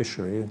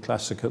beneficiary.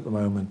 Classic at the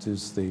moment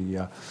is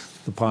the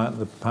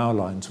power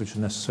lines which are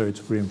necessary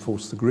to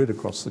reinforce the grid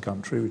across the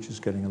country, which is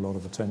getting a lot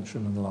of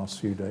attention in the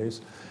last few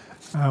days.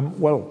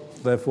 Well,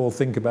 therefore,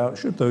 think about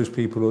should those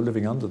people who are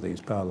living under these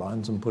power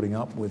lines and putting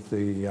up with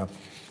the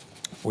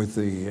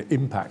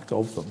impact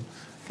of them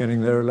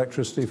getting their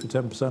electricity for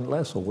 10%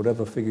 less or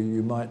whatever figure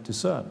you might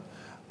discern.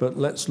 But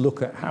let's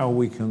look at how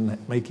we can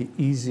make it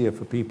easier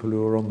for people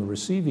who are on the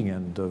receiving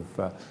end of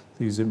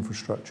these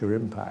infrastructure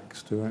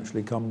impacts to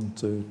actually come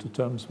to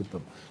terms with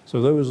them.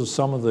 So those are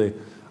some of the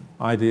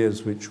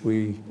ideas which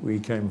we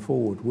came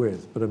forward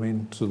with. But I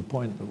mean, to the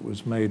point that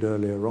was made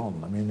earlier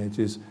on, I mean, it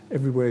is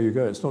everywhere you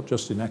go. It's not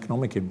just in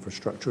economic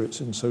infrastructure,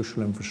 it's in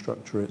social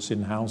infrastructure, it's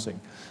in housing.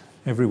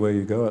 Everywhere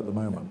you go at the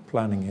moment,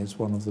 planning is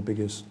one of the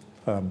biggest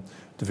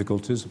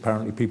difficulties.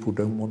 Apparently people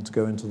don't want to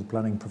go into the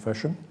planning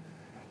profession.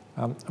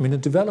 I mean, a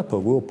developer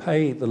will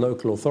pay the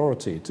local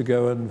authority to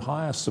go and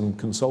hire some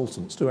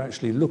consultants to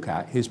actually look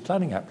at his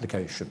planning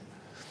application.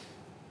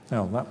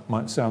 Now, that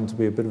might sound to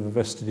be a bit of a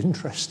vested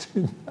interest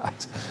in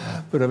that.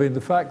 But I mean,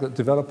 the fact that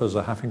developers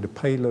are having to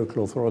pay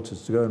local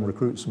authorities to go and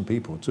recruit some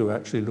people to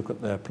actually look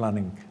at their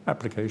planning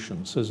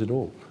application says it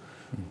all.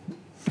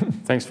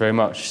 Thanks very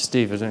much.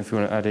 Steve, I don't know if you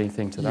want to add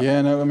anything to that.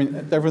 Yeah, no, I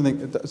mean,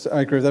 everything,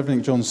 I agree with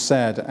everything John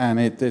said, and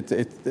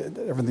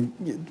everything,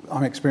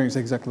 I'm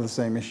experiencing exactly the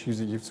same issues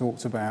that you've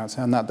talked about,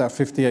 and that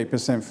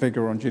 58%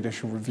 figure on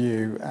judicial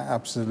review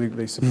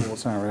absolutely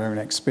supports our own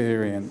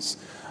experience.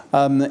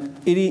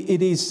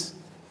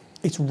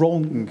 It's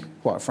wrong,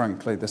 quite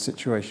frankly, the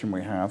situation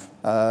we have,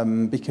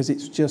 because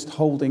it's just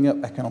holding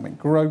up economic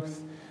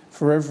growth.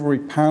 For every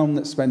pound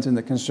that's spent in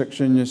the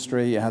construction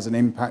industry, it has an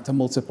impact, a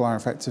multiplier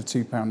effect of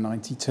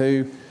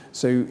 £2.92.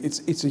 So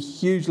it's a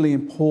hugely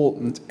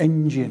important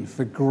engine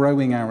for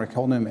growing our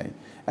economy.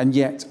 And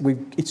yet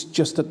it's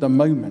just at the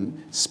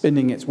moment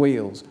spinning its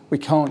wheels. We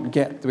cannot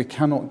get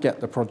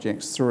the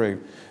projects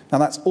through. Now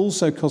that's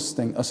also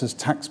costing us as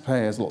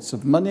taxpayers lots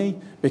of money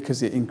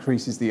because it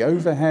increases the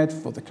overhead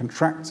for the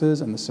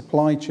contractors and the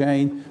supply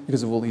chain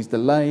because of all these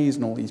delays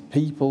and all these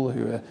people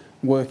who are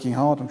working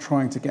hard and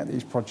trying to get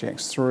these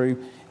projects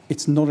through.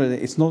 It's not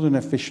an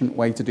efficient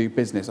way to do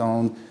business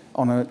on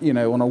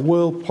a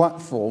world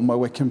platform where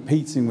we're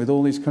competing with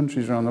all these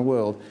countries around the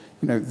world.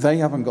 They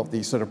haven't got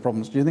these sort of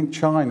problems. Do you think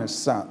China's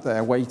sat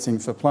there waiting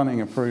for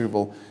planning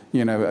approval,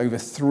 over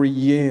 3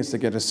 years to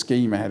get a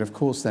scheme ahead? Of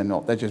course they're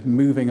not. They're just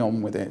moving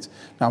on with it.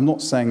 Now, I'm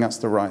not saying that's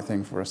the right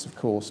thing for us, of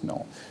course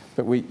not.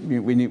 But we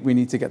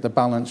need to get the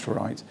balance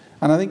right.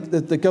 And I think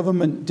that the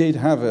government did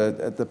have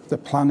the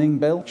planning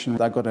bill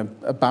that got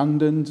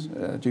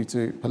abandoned due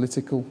to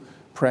political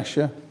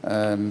pressure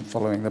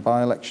following the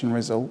by-election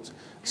result.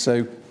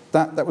 So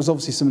that was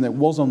obviously something that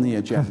was on the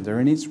agenda,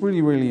 and it's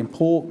really, really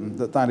important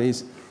that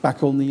is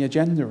back on the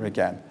agenda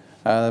again.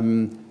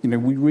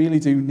 We really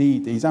do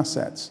need these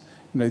assets.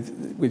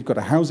 We've got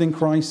a housing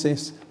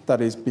crisis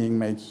that is being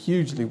made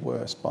hugely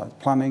worse by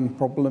planning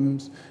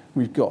problems.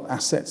 We've got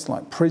assets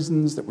like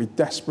prisons that we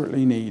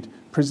desperately need.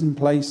 Prison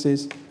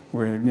places,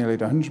 we're nearly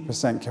at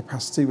 100%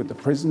 capacity with the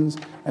prisons,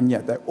 and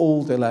yet they're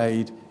all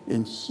delayed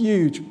in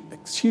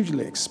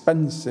hugely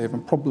expensive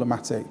and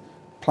problematic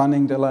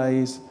planning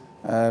delays.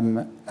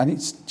 And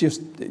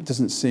it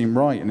doesn't seem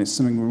right, and it's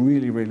something we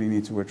really, really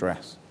need to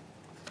address.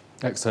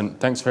 Excellent.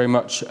 Thanks very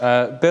much.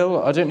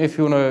 Bill, I don't know if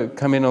you want to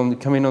come in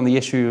on the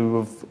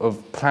issue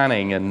of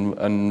planning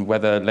and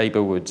whether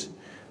Labour would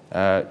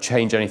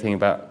change anything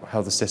about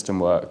how the system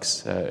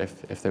works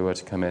if they were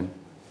to come in.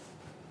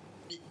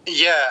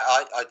 Yeah,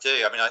 I do.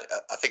 I mean,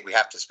 I think we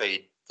have to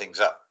speed things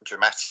up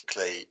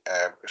dramatically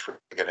if we're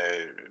going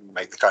to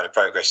make the kind of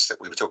progress that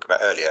we were talking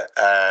about earlier.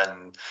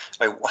 And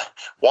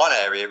one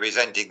area is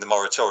ending the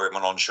moratorium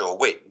on onshore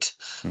wind,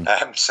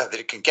 so that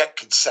it can get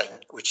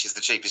consent, which is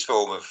the cheapest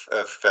form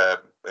of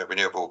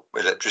renewable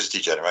electricity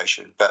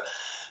generation. But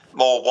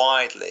more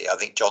widely, I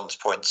think John's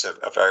points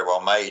are very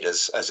well made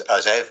as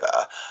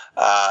ever.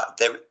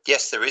 There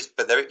is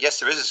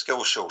a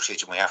skill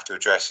shortage, and we have to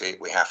address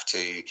it. We have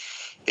to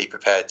be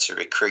prepared to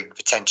recruit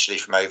potentially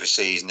from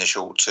overseas in the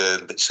short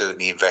term, but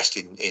certainly invest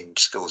in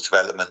skills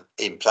development,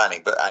 in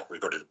planning. But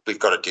we've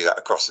got to do that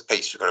across the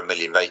piece. We've got 1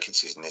 million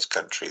vacancies in this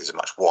country. There's a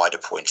much wider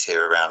point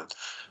here around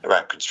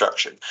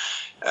construction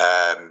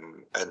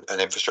and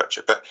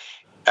infrastructure. But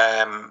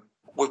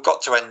we've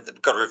got to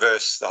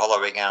reverse the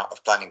hollowing out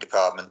of planning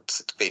departments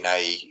that's been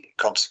a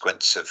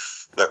consequence of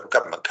local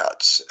government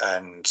cuts,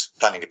 and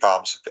planning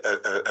departments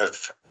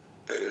have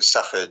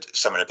suffered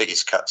some of the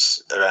biggest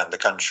cuts around the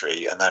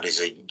country, and that is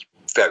a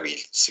very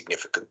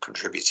significant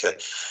contributor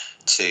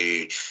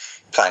to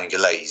planning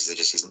delays. There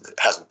just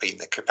hasn't been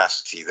the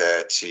capacity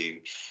there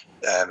to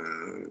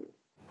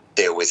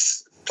deal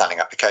with planning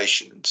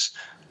applications.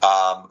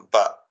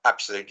 But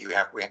absolutely,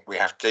 we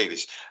have to do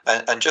this.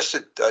 And just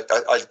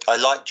I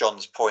like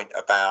John's point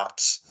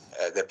about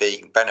there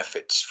being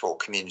benefits for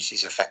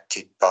communities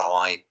affected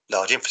by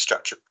large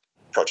infrastructure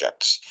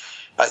projects.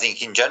 I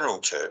think in general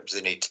terms,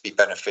 there need to be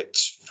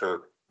benefits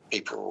for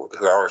people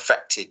who are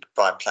affected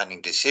by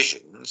planning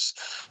decisions.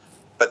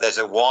 But there's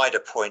a wider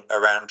point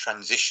around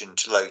transition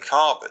to low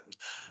carbon.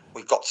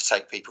 We've got to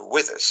take people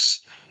with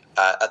us.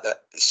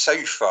 So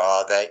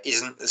far, there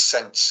isn't the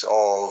sense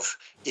of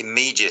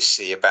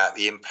immediacy about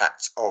the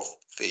impact of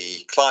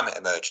the climate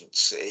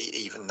emergency,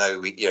 even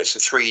though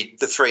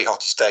the three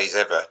hottest days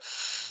ever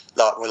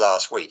were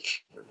last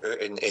week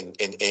in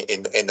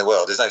the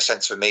world. There's no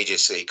sense of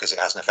immediacy because it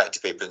hasn't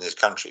affected people in this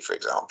country, for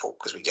example,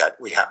 because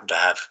we happen to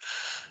have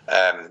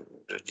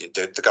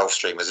the Gulf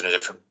Stream was in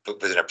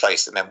a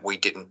place that meant we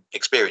didn't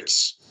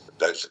experience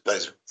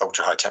those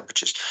ultra high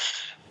temperatures.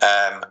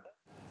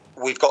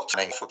 We've got to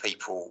offer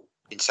people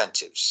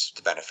incentives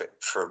to benefit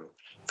from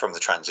the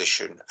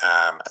transition,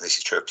 and this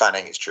is true of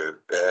planning. It's true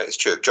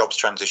of jobs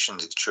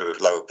transitions. It's true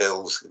of lower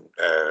bills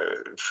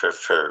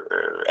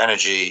for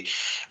energy.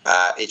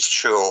 It's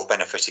true of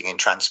benefiting in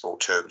transport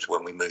terms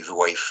when we move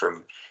away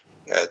from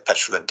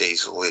petrol and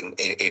diesel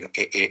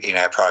in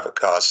our private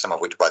cars. Some of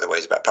which, by the way,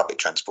 is about public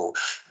transport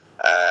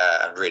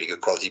and really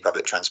good quality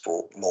public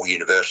transport, more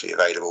universally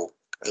available,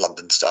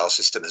 London-style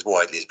system as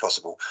widely as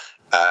possible,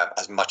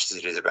 as much as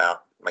it is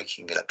about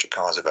making electric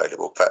cars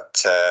available.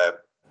 But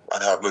I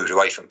know I've moved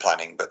away from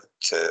planning, but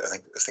I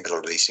think a lot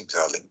of these things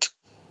are linked.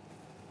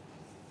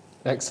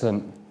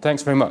 Excellent.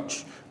 Thanks very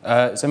much.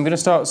 So I'm going to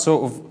start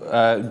sort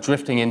of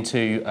drifting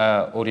into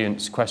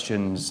audience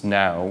questions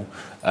now,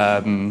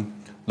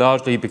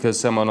 largely because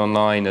someone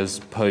online has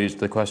posed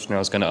the question I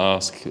was going to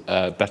ask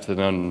better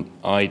than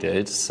I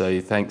did. So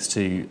thanks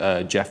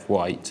to Jeff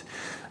White.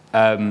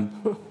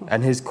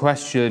 And his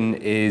question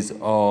is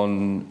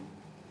on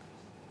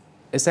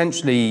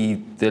essentially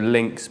the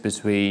links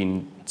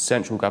between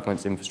central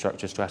government's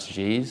infrastructure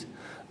strategies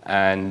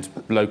and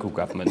local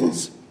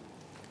governments.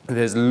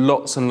 There's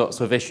lots and lots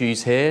of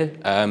issues here,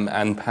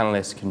 and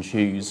panellists can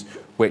choose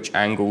which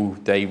angle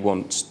they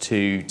want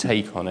to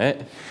take on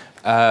it.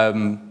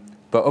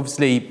 But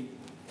obviously,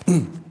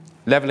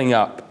 levelling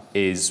up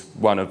is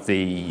one of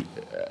the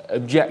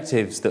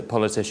objectives that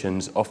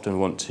politicians often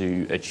want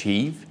to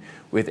achieve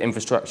with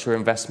infrastructure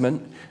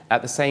investment.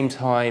 At the same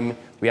time,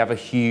 we have a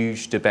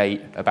huge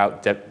debate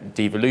about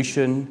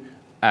devolution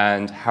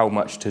and how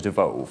much to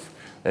devolve.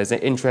 There's an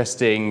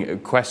interesting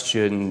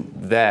question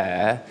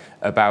there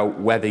about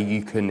whether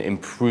you can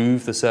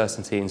improve the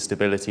certainty and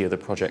stability of the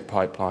project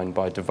pipeline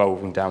by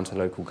devolving down to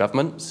local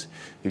governments,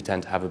 who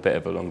tend to have a bit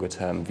of a longer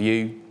term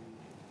view.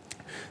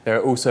 There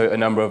are also a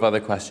number of other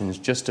questions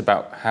just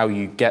about how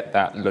you get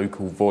that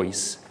local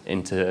voice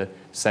into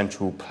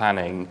central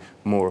planning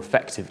more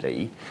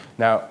effectively.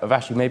 Now,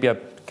 Urvashi, maybe I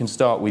can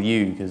start with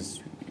you, because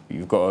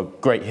you've got a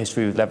great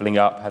history with levelling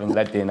up, having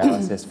led the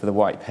analysis for the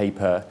white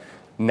paper.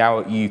 Now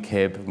at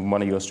UKIB,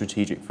 one of your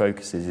strategic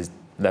focuses is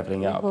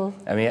levelling up.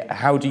 Mm-hmm. I mean,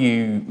 how do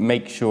you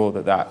make sure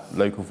that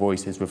local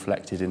voice is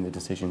reflected in the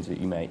decisions that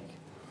you make?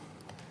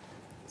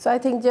 So I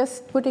think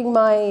just putting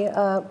my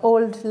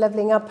old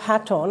levelling up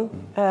hat on,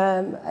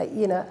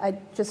 I'd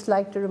just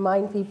like to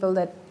remind people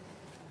that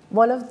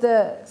one of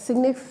the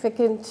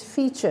significant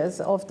features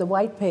of the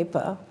white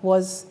paper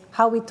was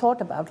how we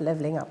thought about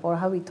levelling up, or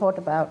how we thought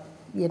about,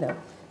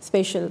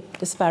 spatial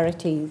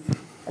disparities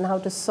and how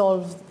to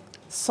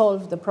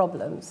solve the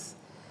problems.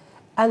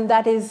 And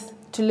that is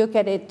to look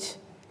at it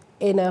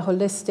in a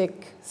holistic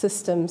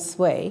systems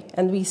way.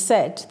 And we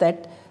said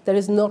that there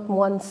is not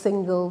one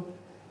single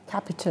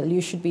capital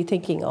you should be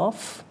thinking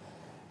of,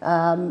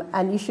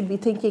 and you should be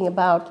thinking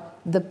about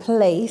the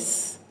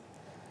place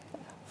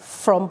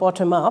from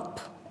bottom up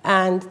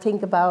and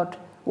think about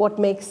what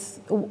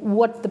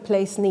the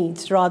place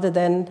needs rather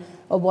than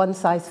a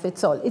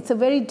one-size-fits-all. It's a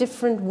very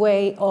different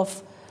way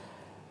of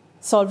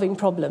solving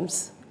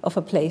problems. of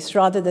a place,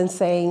 rather than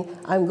saying,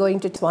 I'm going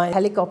to try a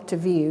helicopter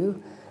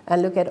view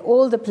and look at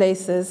all the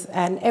places,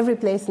 and every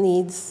place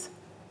needs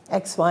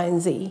X, Y,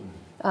 and Z.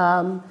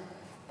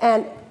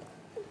 And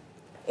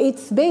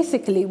it's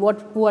basically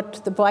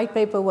what the white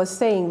paper was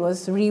saying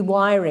was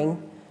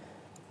rewiring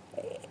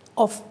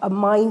of a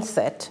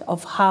mindset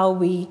of how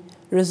we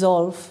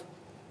resolve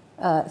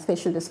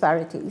spatial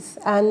disparities.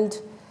 And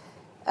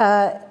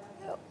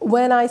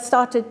when I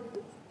started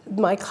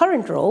my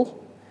current role,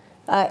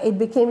 it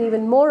became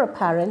even more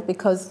apparent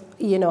because,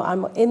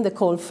 I'm in the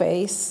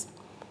coalface,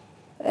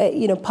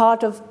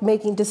 part of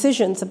making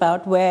decisions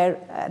about where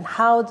and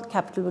how the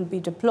capital will be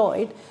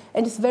deployed.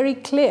 And it's very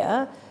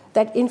clear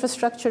that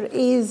infrastructure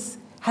is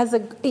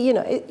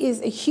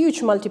a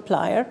huge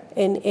multiplier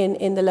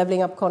in the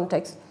levelling up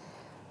context.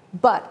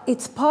 But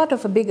it's part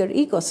of a bigger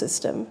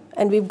ecosystem,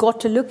 and we've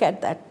got to look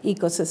at that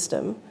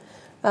ecosystem.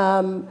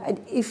 And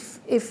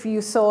if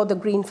you saw the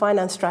green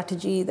finance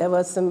strategy, there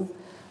were some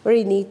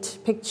very neat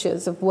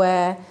pictures of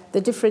where the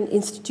different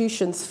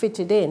institutions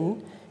fitted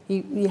in.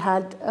 You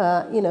had,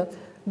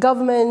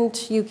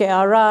 government,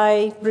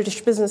 UKRI,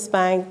 British Business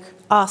Bank,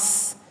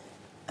 us,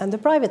 and the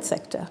private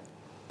sector.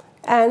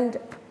 And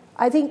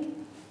I think,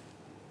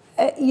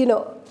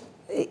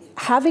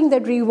 having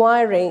that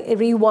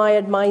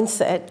rewired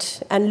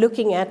mindset and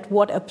looking at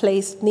what a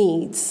place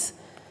needs,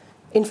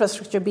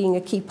 infrastructure being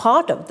a key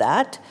part of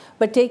that,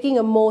 but taking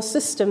a more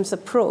systems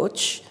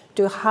approach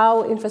to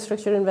how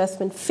infrastructure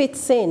investment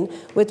fits in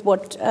with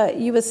what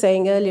you were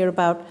saying earlier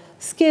about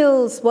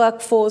skills,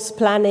 workforce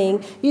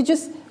planning. We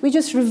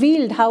just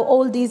revealed how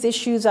all these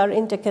issues are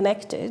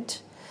interconnected.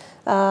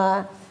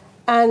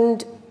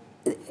 And,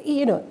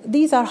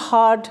 these are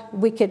hard,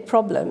 wicked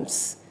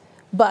problems,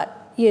 but,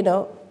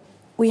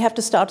 we have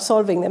to start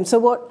solving them.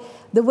 So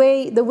the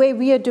way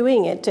we are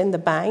doing it in the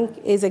bank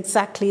is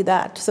exactly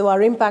that. So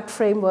our impact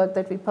framework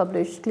that we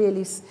published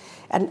clearly,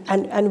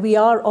 and we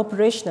are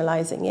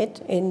operationalizing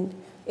it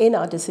in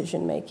our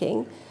decision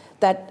making,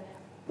 that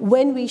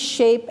when we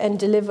shape and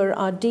deliver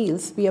our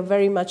deals, we are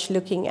very much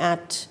looking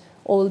at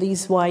all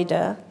these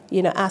wider,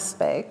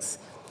 aspects.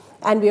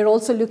 And we are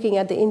also looking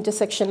at the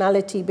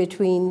intersectionality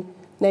between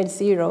net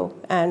zero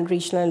and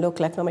regional and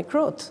local economic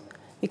growth.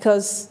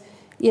 Because,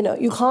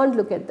 you can't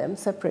look at them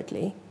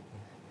separately.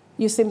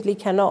 You simply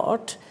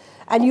cannot.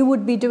 And you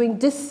would be doing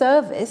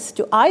disservice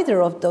to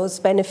either of those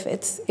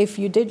benefits if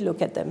you did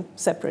look at them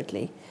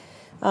separately.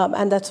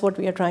 And that's what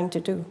we are trying to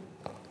do.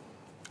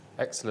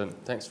 Excellent.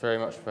 Thanks very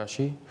much,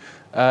 Urvashi.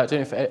 I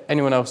don't know if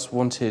anyone else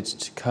wanted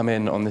to come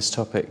in on this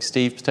topic.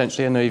 Steve,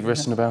 potentially, I know you've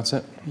written about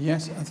it.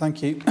 Yes,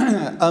 thank you.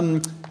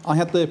 I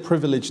had the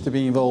privilege to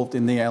be involved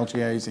in the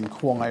LGA's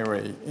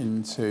inquiry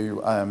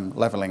into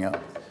levelling up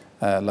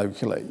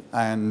locally.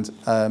 And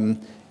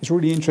it's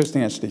really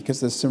interesting, actually, because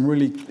there's some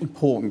really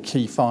important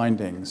key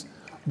findings.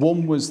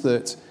 One was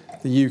that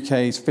the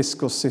UK's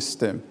fiscal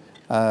system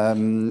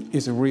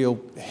is a real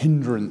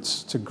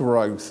hindrance to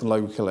growth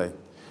locally.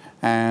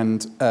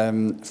 And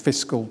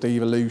fiscal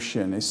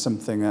devolution is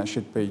something that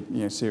should be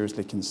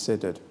seriously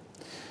considered.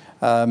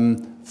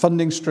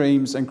 Funding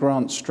streams and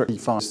grant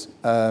structures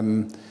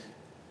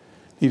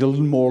need a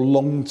little more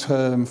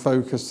long-term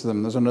focus to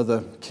them. There's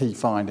another key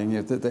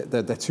finding.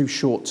 They're too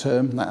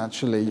short-term. That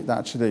actually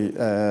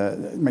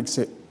makes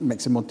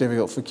it more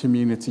difficult for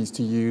communities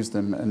to use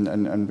them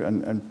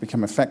and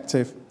become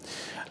effective.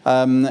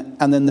 And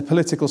then the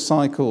political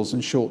cycles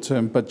and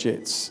short-term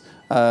budgets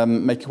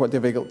make it quite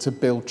difficult to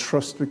build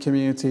trust with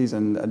communities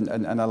and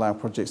allow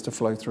projects to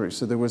flow through.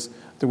 So there was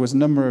a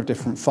number of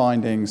different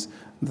findings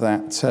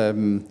that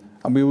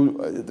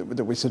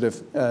we sort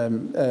of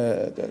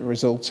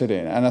resulted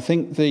in. And I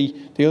think the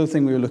other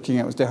thing we were looking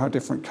at was how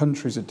different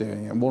countries are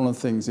doing. And one of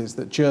the things is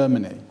that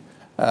Germany,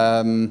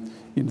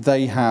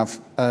 they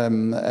have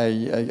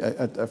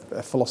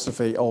a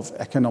philosophy of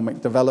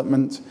economic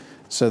development.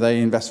 So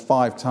they invest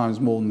 5 times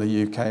more than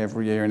the UK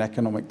every year in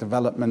economic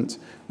development,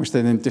 which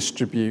they then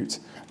distribute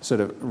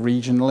sort of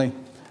regionally.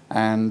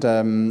 And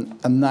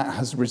that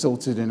has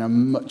resulted in a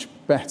much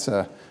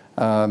better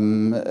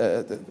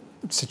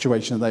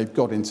situation they've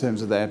got in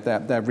terms of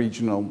their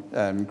regional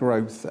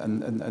growth,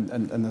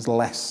 and there's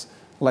less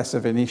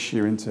of an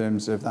issue in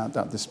terms of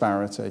that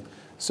disparity.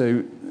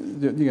 So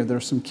there are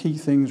some key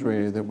things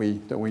really that we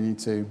need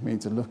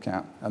to look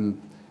at,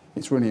 and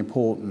it's really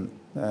important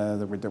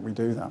that we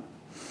do that.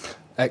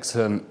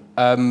 Excellent.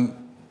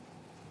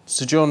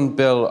 So John,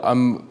 Bill,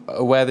 I'm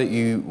aware that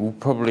you will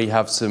probably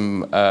have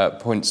some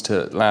points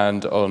to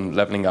land on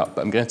levelling up.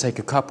 I'm going to take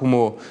a couple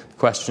more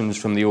questions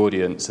from the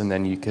audience, and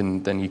then you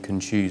can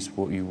choose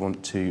what you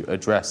want to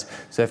address.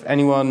 So if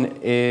anyone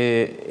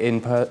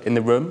in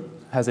the room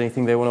has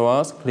anything they want to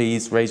ask,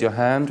 please raise your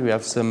hand. We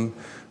have some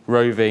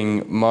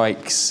roving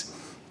mics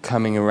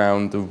coming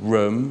around the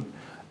room.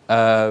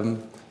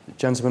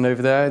 Gentleman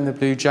over there in the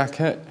blue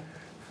jacket.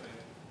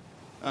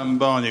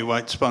 Barney,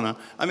 Wates Bill.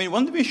 I mean,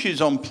 one of the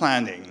issues on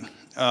planning,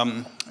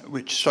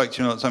 which strikes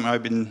me as something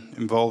I've been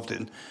involved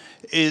in,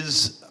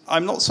 is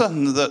I'm not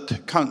certain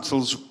that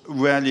councils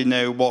rarely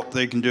know what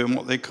they can do and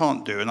what they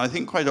can't do. And I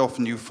think quite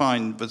often you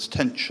find there's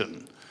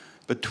tension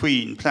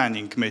between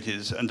planning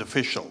committees and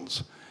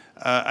officials.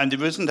 And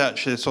there isn't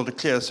actually a sort of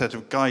clear set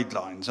of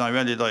guidelines. And I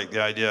really like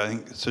the idea, I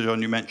think, Sir John,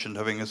 you mentioned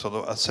having a sort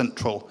of a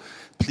central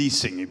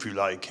policing, if you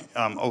like,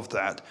 of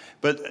that.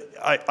 But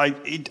I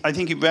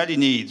think it really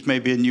needs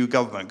maybe a new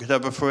government could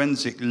have a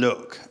forensic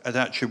look at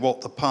actually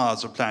what the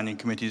powers of planning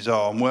committees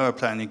are and where a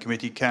planning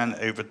committee can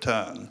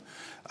overturn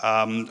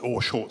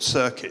or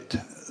short-circuit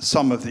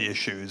some of the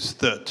issues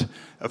that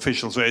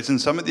officials raise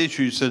and some of the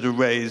issues that are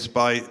raised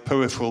by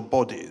peripheral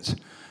bodies.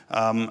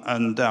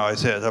 And now I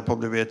say it, I'll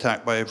probably be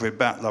attacked by every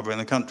bat lover in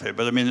the country.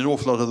 But I mean, an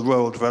awful lot of the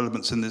rural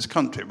developments in this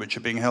country, which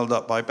are being held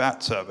up by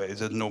bat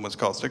surveys at enormous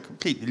cost, are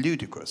completely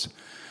ludicrous.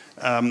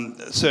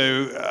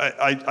 So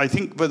I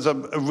think there's a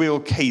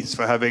real case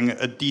for having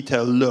a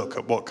detailed look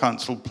at what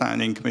council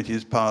planning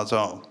committees' powers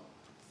are.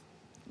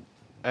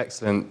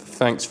 Excellent.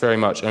 Thanks very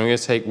much. I'm going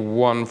to take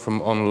one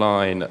from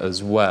online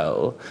as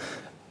well,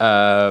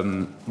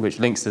 which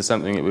links to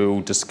something that we were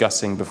all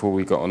discussing before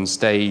we got on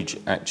stage,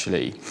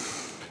 actually.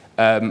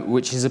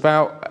 Which is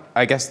about,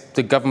 I guess,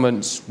 the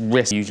government's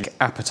risk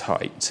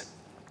appetite.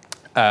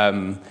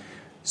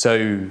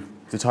 So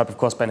the type of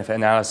cost-benefit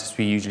analysis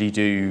we usually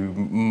do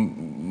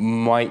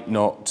might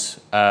not,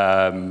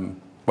 well,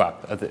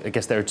 I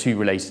guess there are two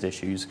related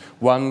issues.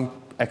 One,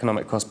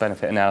 economic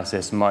cost-benefit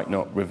analysis might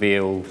not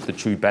reveal the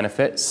true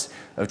benefits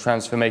of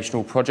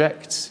transformational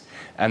projects.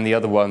 And the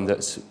other one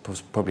that's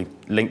probably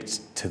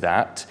linked to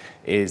that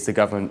is the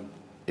government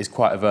is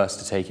quite averse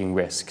to taking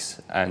risks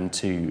and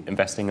to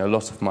investing a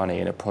lot of money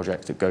in a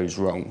project that goes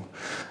wrong.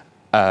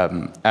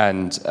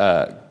 And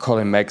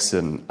Colin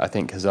Megson, I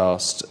think, has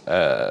asked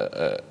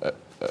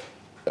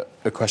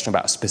a question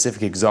about a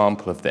specific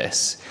example of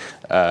this,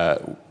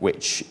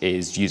 which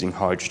is using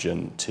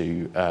hydrogen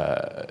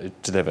to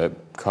deliver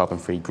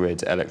carbon-free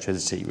grid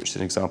electricity, which is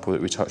an example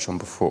that we touched on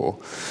before.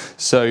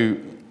 So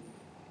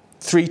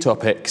 3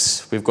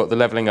 topics. We've got the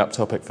levelling up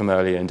topic from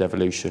earlier in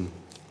devolution.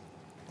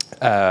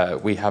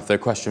 We have the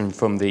question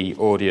from the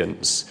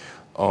audience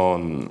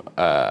on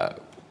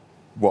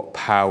what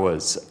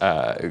powers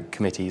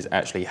committees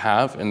actually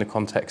have in the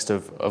context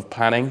of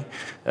planning,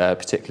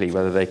 particularly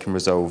whether they can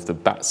resolve the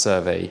bat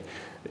survey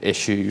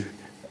issue,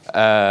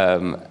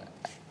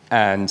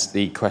 and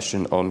the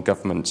question on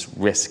government's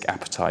risk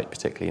appetite,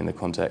 particularly in the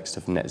context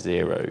of net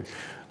zero.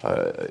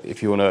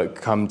 If you want to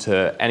come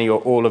to any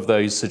or all of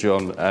those, Sir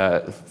John,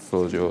 the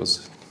floor is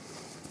yours.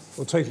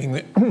 Well, taking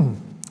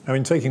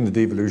the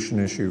devolution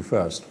issue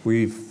first,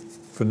 we've,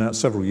 for now,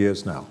 several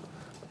years now,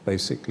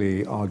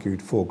 basically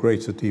argued for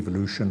greater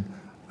devolution,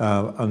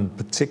 and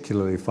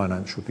particularly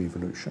financial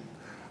devolution.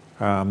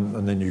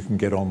 And then you can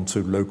get on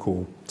to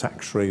local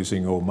tax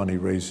raising or money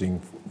raising,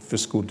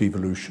 fiscal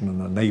devolution,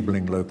 and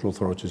enabling local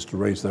authorities to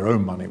raise their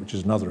own money, which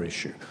is another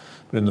issue.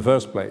 But in the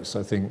first place,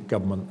 I think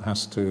government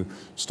has to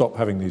stop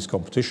having these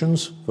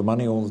competitions for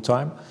money all the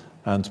time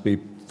and to be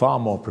far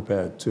more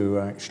prepared to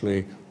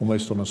actually,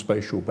 almost on a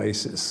spatial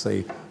basis,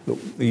 say, look,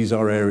 these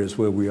are areas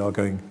where we are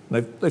going.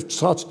 They've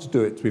started to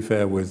do it, to be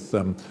fair, with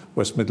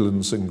West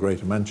Midlands and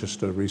Greater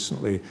Manchester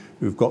recently,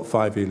 who've got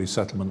 5-yearly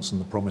settlements and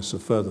the promise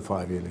of further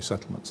 5-yearly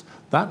settlements.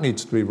 That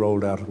needs to be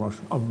rolled out across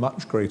a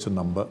much greater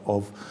number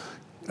of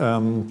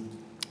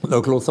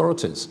local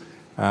authorities.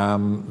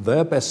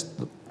 They're best,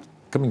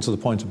 coming to the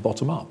point of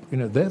bottom up,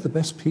 they're the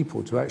best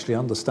people to actually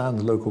understand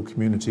the local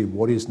community,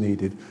 what is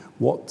needed,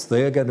 what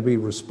they're going to be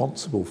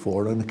responsible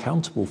for and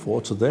accountable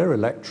for to their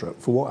electorate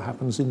for what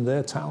happens in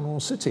their town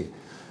or city.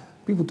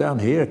 People down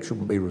here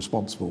shouldn't be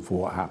responsible for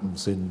what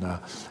happens in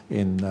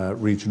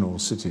regional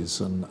cities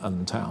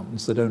and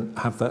towns. They don't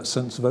have that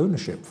sense of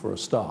ownership for a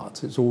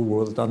start. It's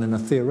all done in a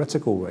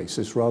theoretical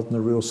basis rather than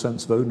a real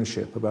sense of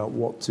ownership about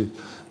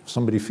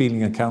somebody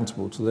feeling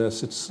accountable to their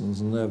citizens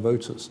and their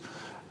voters.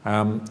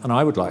 And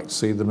I would like to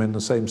see them in the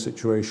same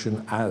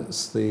situation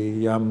as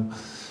the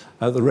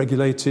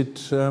regulated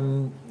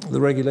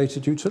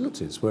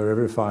utilities, where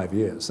every 5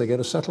 years they get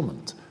a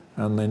settlement,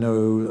 and they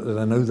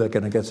know they're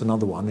going to get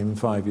another one in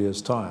 5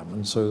 years' time,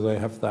 and so they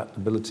have that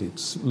ability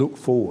to look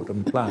forward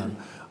and plan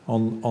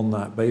on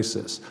that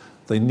basis.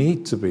 They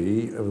need to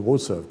be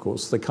also, of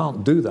course, they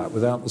can't do that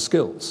without the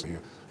skills.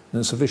 And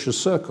it's a vicious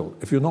circle.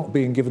 If you're not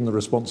being given the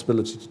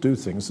responsibility to do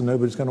things, then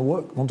nobody's going to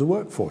want to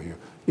work for you.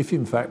 If,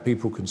 in fact,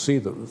 people can see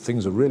that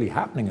things are really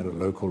happening at a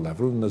local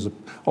level and there's an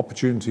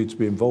opportunity to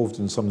be involved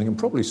in something and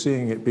probably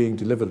seeing it being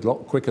delivered a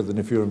lot quicker than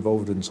if you're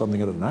involved in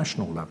something at a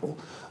national level,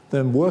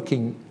 then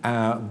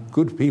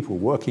good people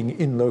working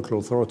in local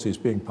authorities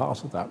being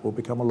part of that will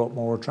become a lot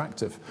more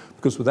attractive.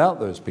 Because without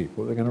those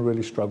people, they're going to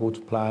really struggle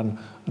to plan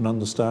and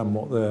understand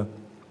what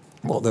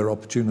their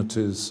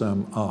opportunities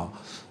are.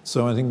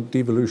 So I think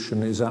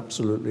devolution is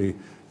absolutely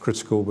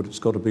critical, but it's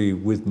got to be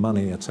with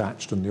money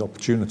attached and the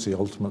opportunity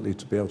ultimately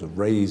to be able to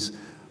raise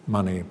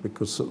money,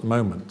 because at the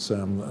moment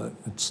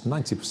it's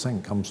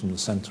 90% comes from the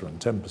centre and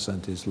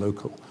 10% is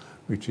local,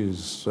 which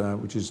is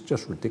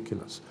just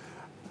ridiculous.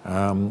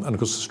 And of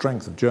course the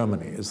strength of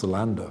Germany is the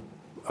Länder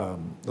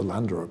the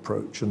Lander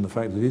approach and the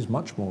fact that it is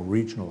much more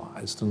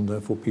regionalised, and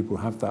therefore people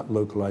have that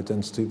local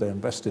identity. They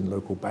invest in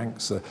local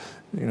banks.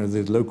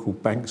 The local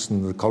banks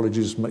and the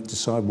colleges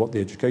decide what the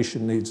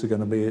education needs are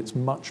going to be. It's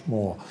much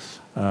more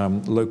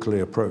locally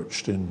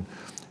approached in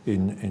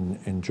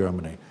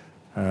Germany.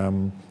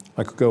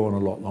 I could go on a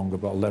lot longer,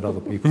 but I'll let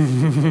other people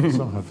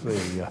some of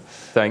the...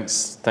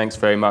 Thanks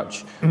very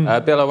much.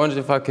 Bill, I wondered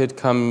if I could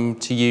come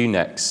to you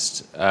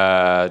next.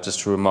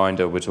 Just a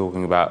reminder, we're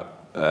talking about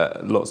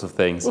lots of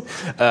things.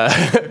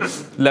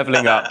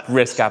 Levelling up,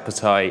 risk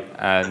appetite,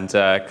 and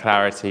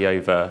clarity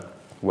over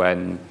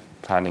when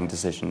planning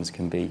decisions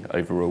can be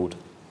overruled.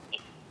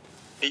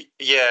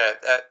 Yeah,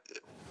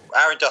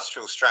 our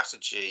industrial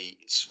strategy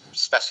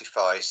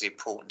specifies the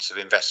importance of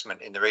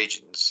investment in the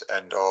regions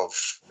and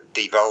of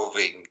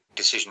devolving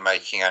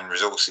decision-making and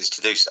resources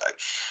to do so.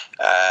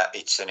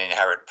 It's an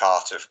inherent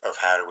part of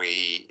how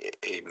we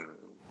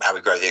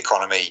grow the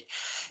economy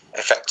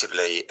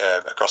effectively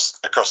across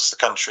the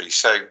country.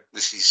 So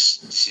this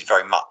is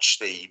very much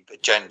the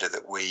agenda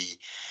that we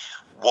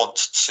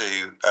want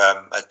to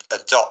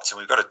adopt, and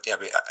we've got to.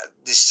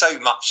 There's so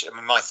much. I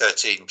mean, my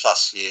 13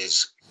 plus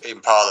years in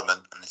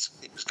Parliament, and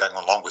it was going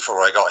on long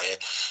before I got here.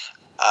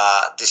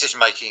 Decision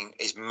making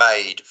is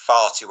made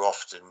far too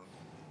often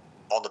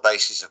on the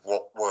basis of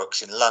what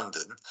works in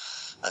London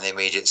and the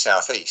immediate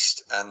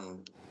southeast,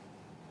 and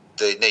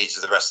the needs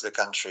of the rest of the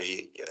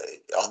country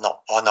are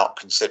not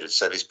considered.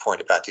 So this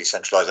point about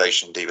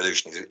decentralisation,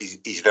 devolution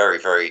is very,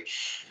 very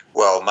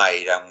well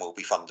made and will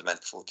be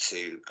fundamental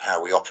to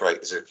how we operate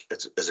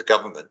as a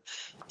government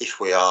if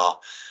we are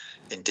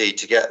indeed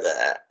to get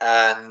there.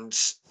 And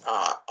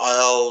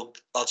I'll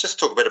just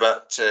talk a bit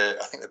about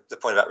I think the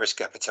point about risk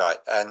appetite.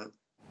 And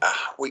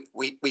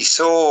we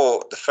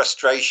saw the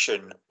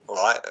frustration,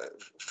 right,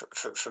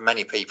 for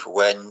many people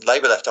when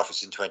Labour left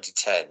office in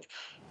 2010.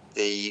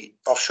 The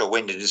offshore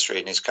wind industry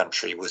in this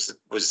country was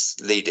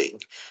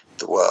leading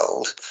the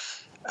world.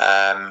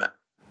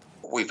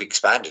 We've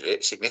expanded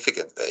it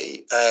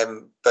significantly,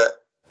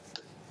 but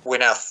we're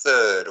now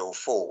third or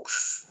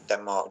fourth.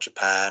 Denmark,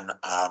 Japan,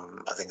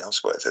 I think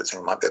elsewhere. Third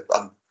thing might be.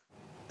 I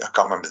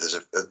can't remember if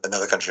there's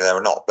another country there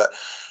or not. But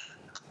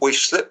we've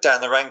slipped down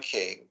the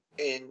ranking.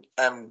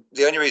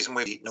 The only reason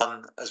we've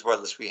done as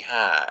well as we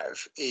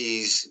have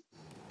is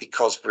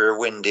because we're a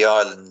windy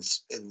island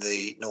in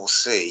the North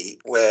Sea,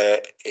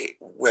 where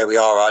we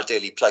are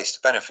ideally placed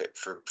to benefit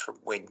from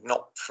wind,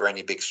 not for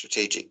any big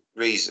strategic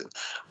reason.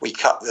 We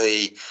cut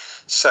the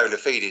solar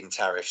feed-in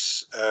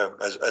tariffs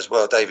as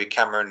well. David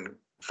Cameron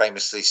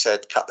famously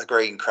said, cut the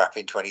green crap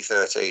in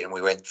 2013, and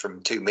we went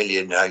from 2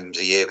 million homes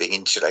a year being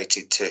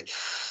insulated to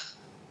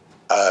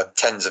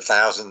tens of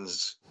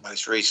thousands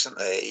most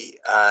recently.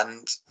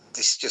 And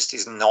this just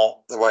is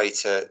not the way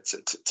to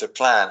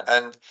plan.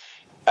 And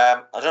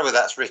I don't know whether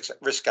that's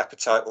risk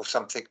appetite or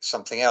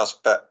something else,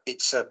 but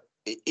it's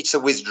a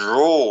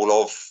withdrawal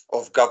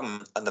of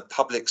government and the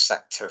public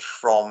sector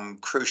from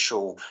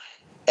crucial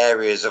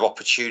areas of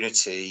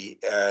opportunity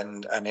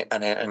and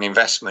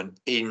investment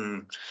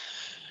in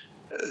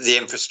the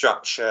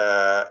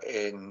infrastructure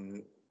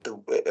of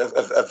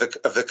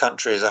the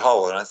country as a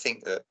whole. And I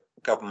think that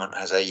government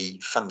has a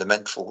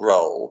fundamental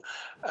role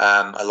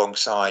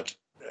alongside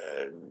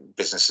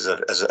businesses,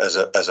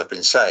 as I've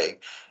been saying.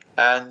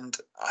 And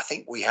I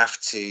think we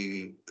have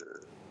to,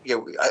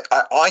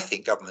 I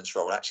think government's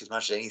role, actually, as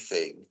much as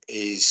anything,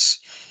 is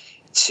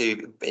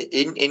to,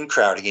 in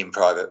crowding in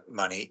private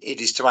money, it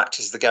is to act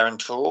as the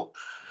guarantor,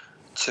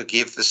 to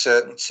give the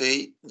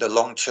certainty, the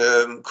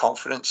long-term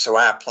confidence. So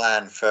our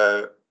plan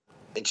for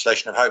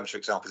installation of homes, for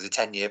example, is a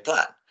 10-year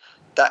plan.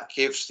 That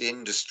gives the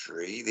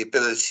industry the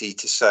ability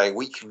to say,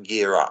 we can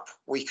gear up,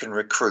 we can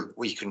recruit,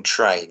 we can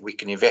train, we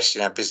can invest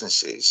in our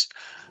businesses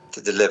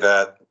to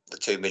deliver the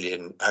 2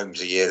 million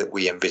homes a year that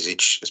we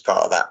envisage as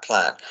part of that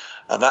plan.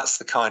 And that's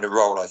the kind of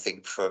role, I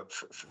think, for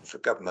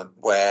government,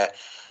 where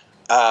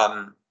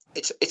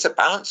it's a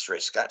balanced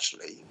risk,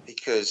 actually,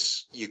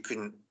 because you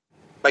can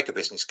make a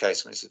business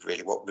case, and this is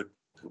really what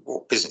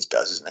business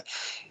does, isn't it?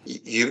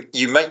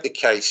 You make the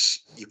case,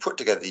 you put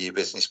together your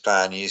business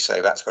plan, and you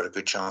say that's got a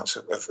good chance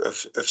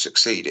of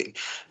succeeding.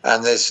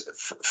 And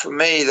for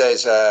me,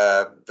 there's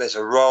a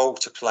role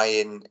to play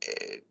in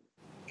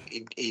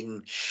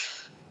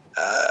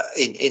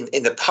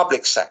the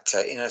public sector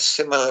in a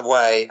similar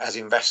way as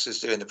investors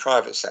do in the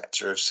private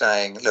sector, of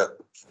saying,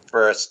 look,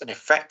 for an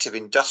effective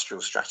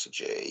industrial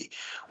strategy,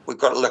 we've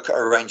got to look at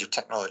a range of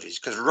technologies.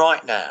 Because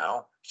right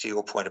now, to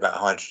your point about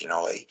hydrogen,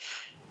 Olly,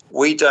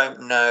 we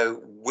don't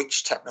know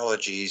which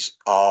technologies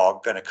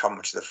are going to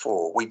come to the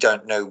fore. We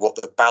don't know what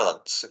the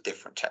balance of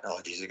different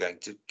technologies is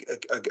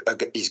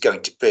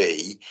going to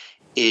be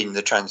in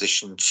the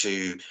transition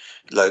to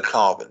low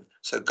carbon.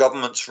 So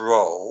government's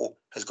role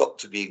has got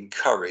to be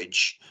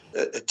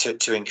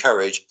to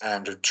encourage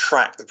and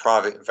attract the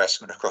private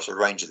investment across a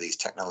range of these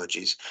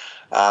technologies.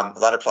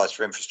 That applies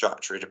for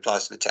infrastructure. It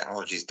applies to the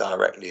technologies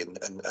directly and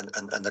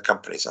the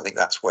companies. I think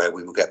that's where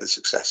we will get the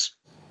success.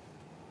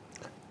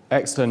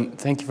 Excellent.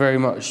 Thank you very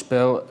much,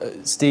 Bill.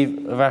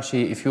 Steve,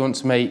 Urvashi, if you want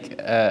to make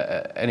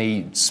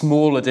any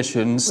small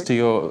additions to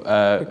your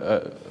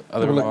other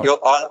remarks.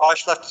 I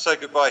shall have to say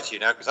goodbye to you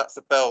now because that's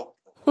the bell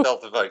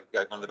to vote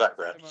going on in the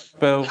background.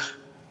 Bill.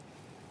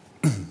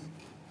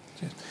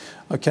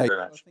 Okay,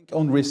 I think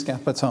on risk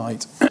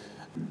appetite,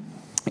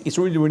 it's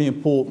really, really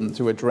important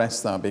to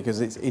address that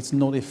because it's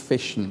not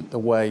efficient the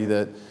way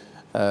that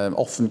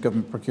often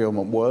government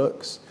procurement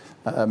works.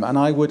 And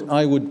I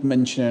would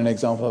mention an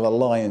example of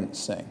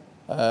alliancing.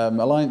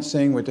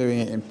 Alliancing, we're doing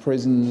it in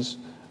prisons,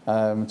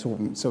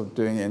 sort of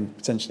doing it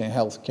potentially in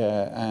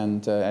healthcare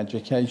and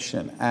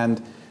education.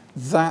 And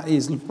that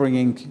is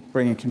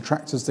bringing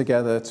contractors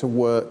together to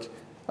work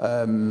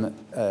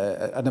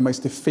at the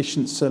most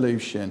efficient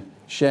solution,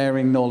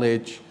 sharing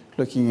knowledge,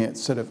 looking at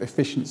sort of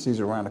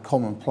efficiencies around a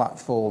common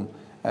platform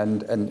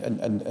and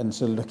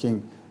sort of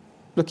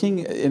looking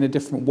in a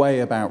different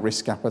way about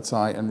risk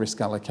appetite and risk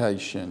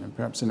allocation, and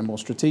perhaps in a more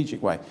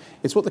strategic way.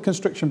 It's what the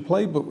construction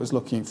playbook was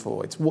looking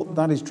for. It's what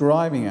that is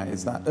driving at,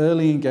 is that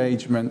early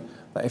engagement,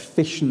 that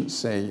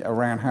efficiency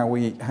around how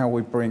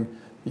we bring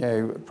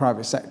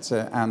private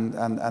sector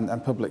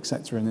and public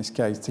sector in this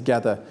case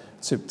together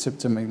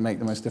to make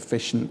the most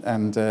efficient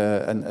and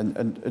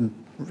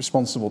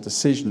responsible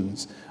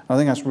decisions. I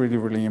think that's really,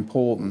 really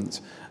important.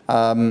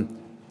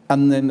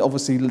 And then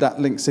obviously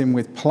that links in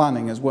with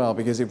planning as well,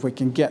 because if we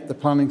can get the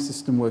planning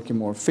system working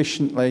more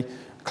efficiently,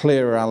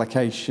 clearer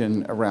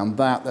allocation around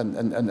that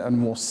and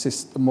more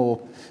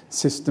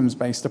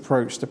systems-based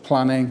approach to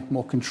planning,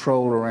 more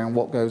control around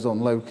what goes on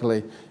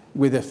locally,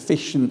 with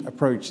efficient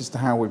approaches to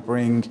how we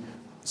bring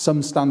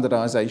some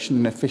standardisation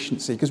and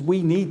efficiency, because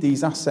we need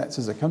these assets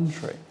as a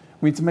country.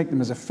 We need to make them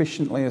as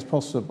efficiently as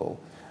possible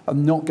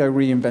and not go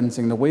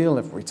reinventing the wheel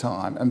every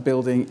time and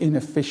building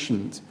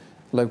inefficient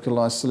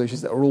localised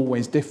solutions that are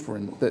always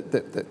different,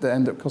 that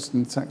end up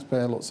costing the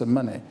taxpayer lots of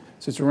money.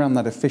 So it's around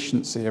that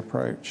efficiency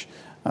approach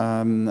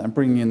and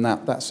bringing in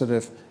that sort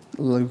of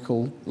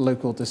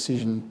local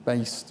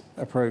decision-based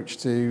approach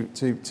to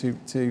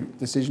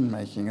decision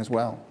making as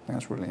well. I think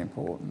that's really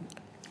important.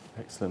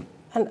 Excellent.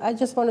 And I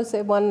just want to say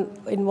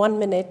in 1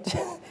 minute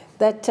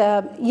that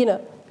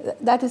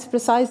that is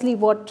precisely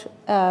what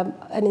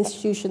an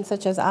institution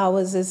such as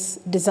ours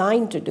is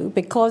designed to do,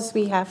 because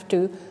we have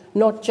to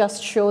not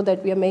just show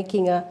that we are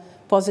making a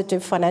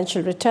positive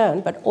financial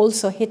return, but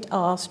also hit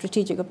our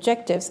strategic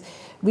objectives.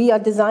 We are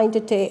designed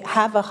to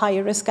have a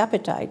higher risk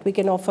appetite. We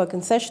can offer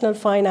concessional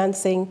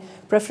financing,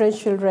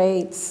 preferential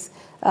rates.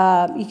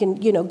 You can,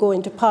 go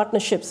into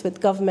partnerships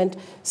with government.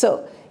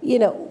 So,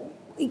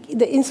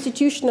 the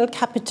institutional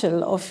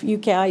capital of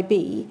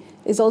UKIB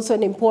is also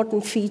an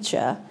important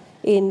feature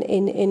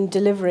in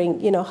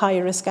delivering,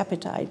 higher risk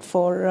appetite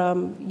for,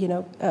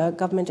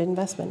 government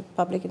investment,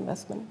 public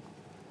investment.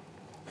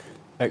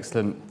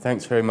 Excellent.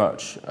 Thanks very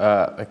much.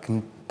 I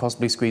can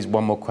possibly squeeze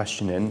one more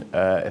question in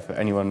if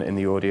anyone in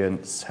the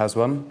audience has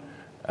one.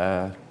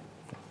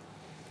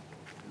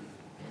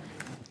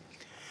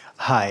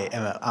 Hi,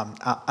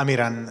 I'm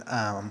Iran.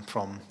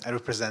 I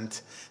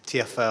represent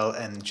TfL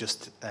and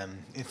just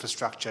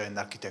infrastructure and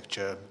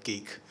architecture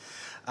geek.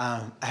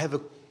 I have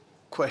a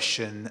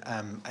question.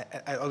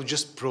 I'll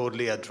just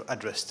broadly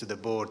address to the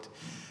board.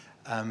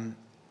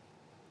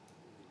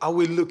 Are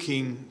we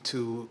looking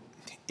to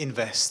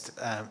invest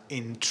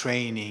in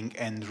training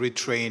and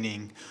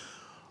retraining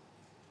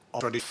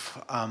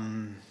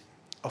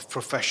of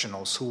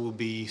professionals who will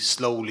be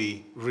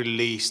slowly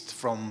released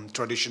from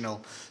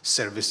traditional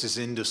services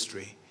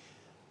industry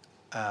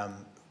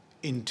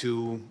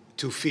to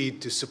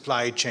feed the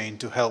supply chain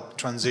to help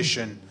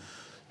transition?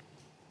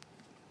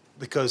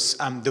 Because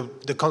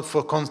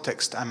for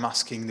context, I'm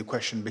asking the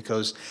question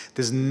because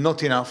there's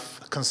not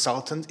enough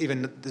consultants,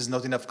 there's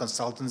not enough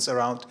consultants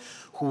around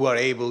who are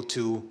able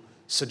to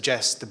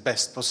suggest the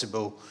best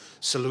possible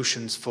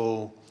solutions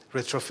for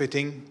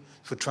retrofitting,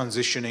 for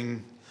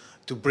transitioning,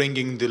 to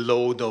bringing the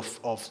load of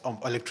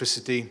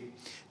electricity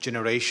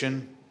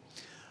generation.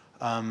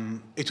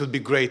 It would be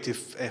great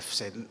if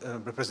say, a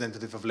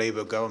representative of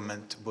Labour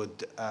government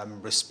would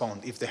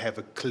respond if they have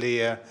a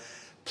clear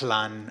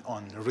plan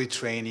on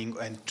retraining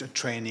and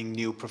training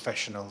new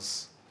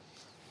professionals.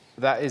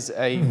 That is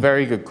a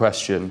very good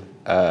question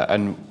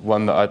and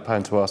one that I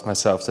plan to ask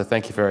myself, so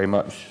thank you very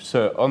much.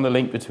 So on the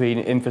link between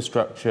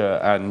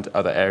infrastructure and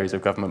other areas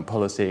of government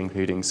policy,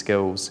 including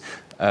skills,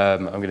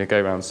 I'm going to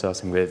go around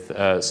starting with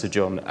Sir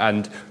John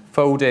and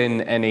fold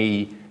in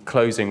any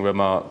closing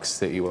remarks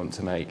that you want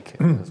to make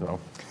as well.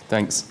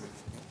 Thanks.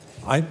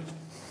 I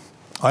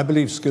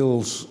believe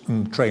skills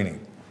and training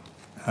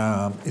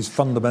is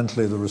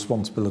fundamentally the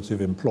responsibility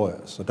of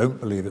employers. I don't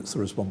believe it's the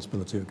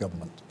responsibility of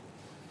government.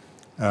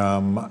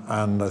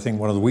 And I think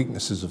one of the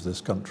weaknesses of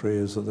this country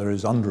is that there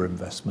is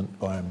underinvestment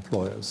by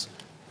employers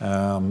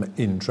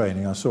in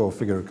training. I saw a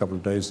figure a couple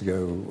of days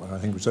ago, I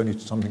think it was only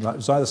something like, it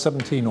was either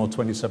 17 or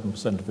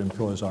 27% of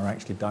employers are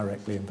actually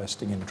directly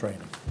investing in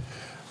training.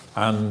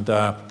 And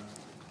I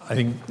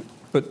think,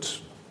 but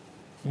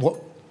what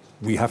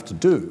we have to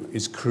do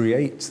is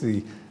create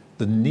the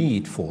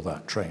need for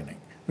that training.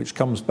 which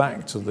comes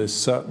back to this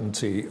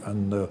certainty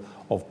and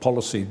of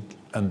policy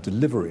and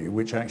delivery,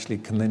 which actually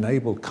can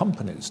enable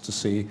companies to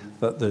see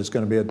that there's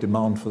going to be a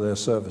demand for their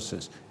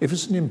services. If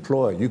it's an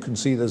employer, you can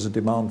see there's a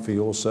demand for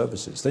your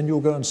services. Then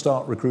you'll go and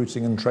start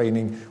recruiting and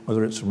training,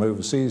 whether it's from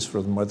overseas,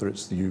 from whether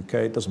it's the UK.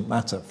 It doesn't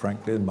matter,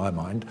 frankly, in my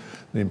mind.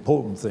 The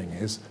important thing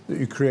is that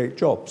you create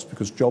jobs,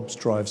 because jobs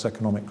drives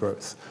economic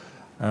growth.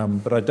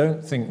 But I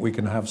don't think we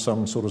can have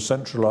some sort of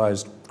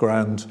centralised,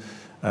 grand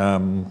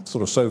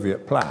sort of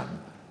Soviet plan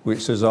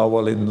which says, oh,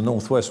 well, in the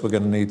Northwest, we're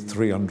going to need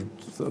 300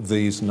 of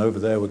these, and over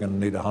there, we're going to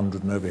need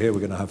 100, and over here, we're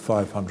going to have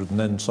 500, and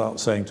then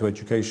start saying to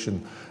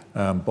education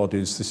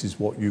bodies, this is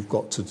what you've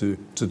got to do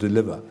to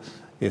deliver.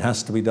 It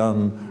has to be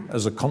done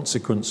as a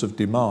consequence of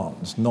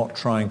demands, not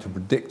trying to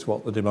predict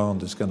what the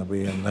demand is going to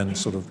be and then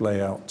sort of lay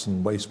out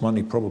and waste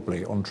money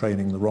probably on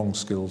training the wrong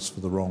skills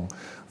for the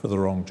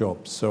wrong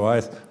jobs. So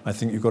I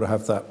think you've got to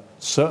have that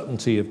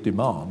certainty of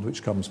demand,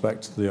 which comes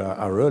back to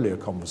our earlier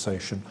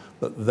conversation,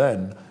 but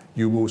then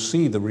you will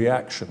see the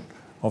reaction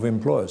of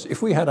employers.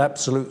 If we had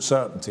absolute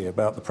certainty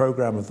about the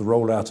programme of the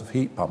rollout of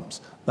heat pumps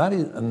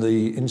and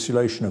the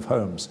insulation of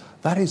homes,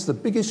 that is the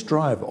biggest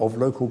driver of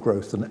local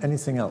growth than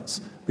anything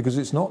else, because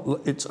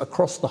it's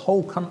across the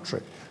whole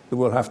country that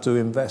we'll have to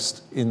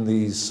invest in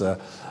these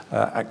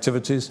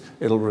activities.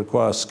 It'll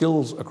require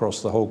skills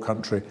across the whole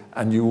country,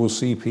 and you will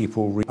see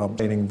people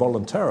training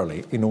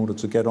voluntarily in order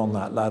to get on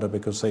that ladder,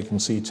 because they can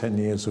see 10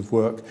 years of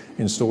work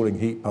installing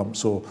heat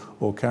pumps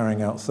or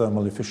carrying out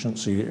thermal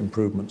efficiency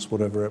improvements,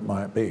 whatever it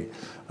might be.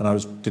 And I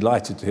was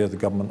delighted to hear the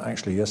government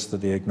actually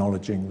yesterday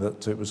acknowledging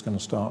that it was going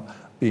to start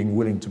being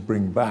willing to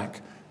bring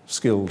back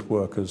skilled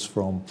workers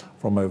from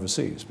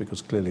overseas,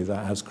 because clearly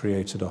that has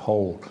created a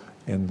hole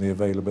in the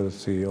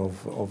availability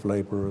of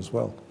labour as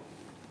well.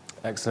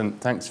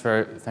 Excellent. Thanks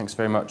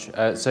very much.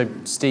 So,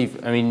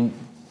 Steve, I mean,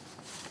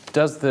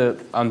 does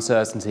the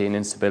uncertainty and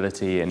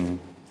instability in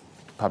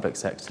public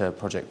sector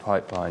project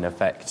pipeline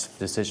affect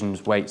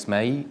decisions Wates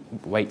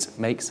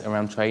makes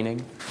around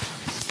training?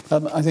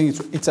 I think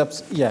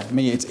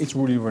it's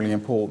really, really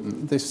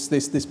important.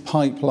 This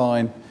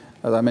pipeline,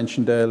 as I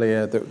mentioned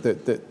earlier,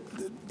 the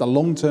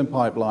long-term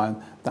pipeline,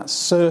 that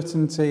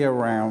certainty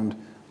around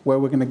where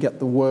we're going to get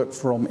the work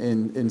from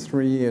in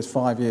 3 years,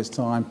 5 years'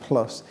 time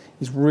plus,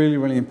 is really,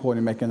 really important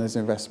in making those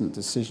investment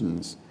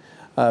decisions.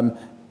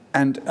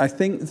 And I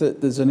think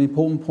that there's an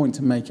important point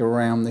to make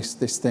around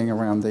this thing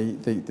around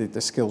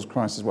the skills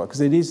crisis as well, because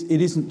it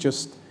isn't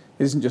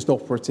just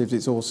operatives,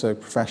 it's also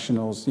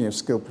professionals,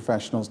 skilled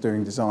professionals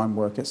doing design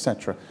work,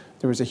 etc.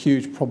 There is a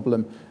huge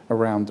problem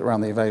around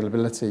the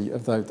availability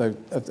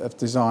of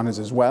designers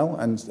as well.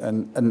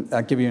 And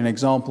I'll give you an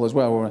example as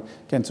well. We're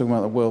again talking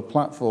about the World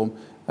Platform,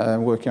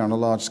 working on a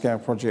large-scale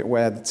project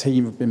where the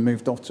team have been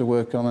moved off to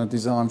work on a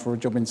design for a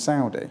job in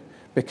Saudi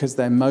because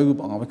they're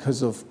mobile,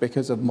 because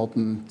of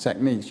modern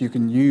techniques. You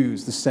can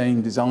use the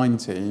same design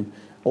team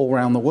all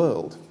around the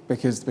world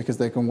because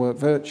they can work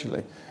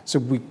virtually. So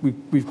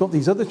we've got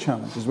these other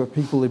challenges where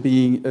people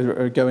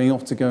are going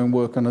off to go and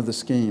work on other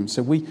schemes.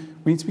 So we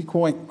need to be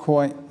quite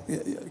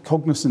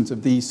cognizant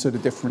of these sort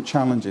of different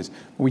challenges.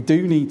 We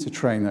do need to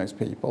train those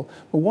people.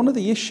 But one of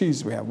the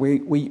issues we have,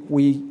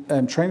 we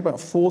train about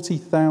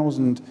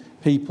 40,000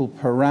 people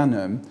per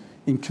annum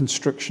in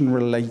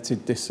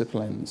construction-related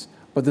disciplines,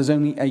 but there's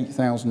only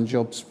 8,000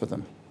 jobs for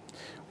them.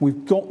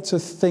 We've got to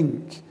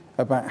think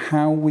about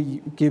how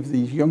we give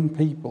these young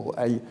people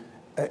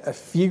a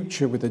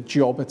future with a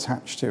job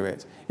attached to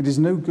it. It is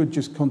no good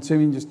just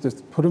continuing just to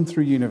put them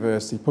through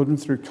university, put them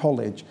through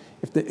college,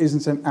 if there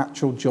isn't an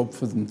actual job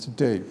for them to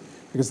do.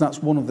 Because that's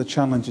one of the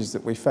challenges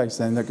that we face.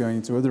 Then they're going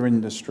into other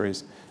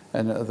industries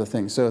and other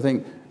things. So I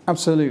think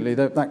absolutely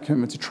that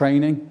commitment to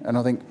training, and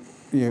I think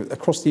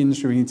across the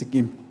industry we need to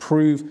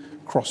improve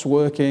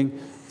cross-working.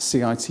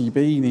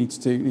 CITB needs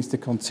to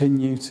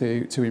continue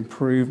to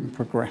improve and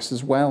progress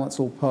as well. That's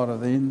all part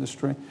of the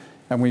industry,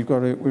 and we've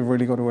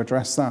really got to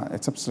address that.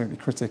 It's absolutely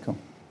critical.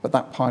 But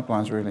that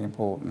pipeline is really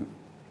important.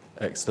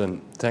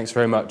 Excellent. Thanks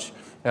very much.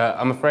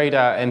 I'm afraid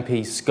our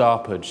MP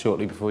scarpered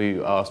shortly before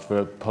you asked for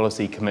a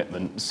policy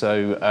commitment,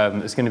 so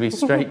it's going to be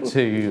straight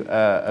to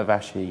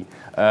Urvashi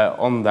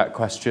on that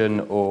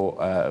question,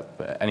 or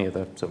any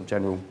other sort of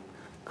general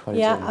closing.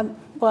 Yeah.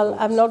 Well,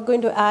 I'm not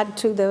going to add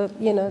to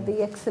the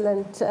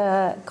excellent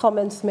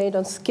comments made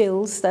on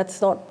skills.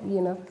 That's not,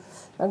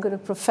 I'm going to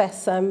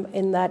profess I'm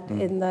in that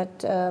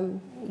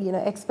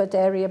expert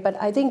area.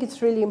 But I think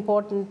it's really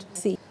important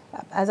to see,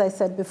 as I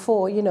said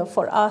before,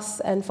 for us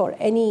and for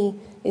any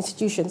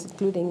institutions,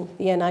 including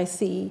the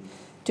NIC,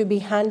 to be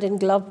hand in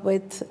glove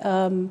with,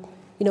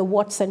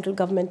 what central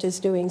government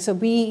is doing. So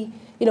we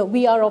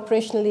are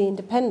operationally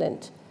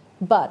independent,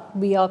 but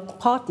we are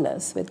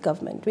partners with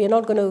government. We are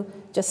not going to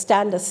just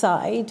stand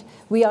aside.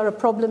 We are a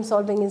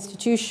problem-solving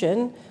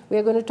institution. We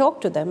are going to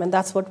talk to them, and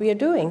that's what we are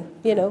doing.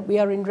 We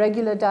are in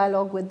regular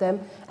dialogue with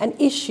them, and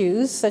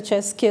issues such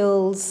as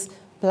skills,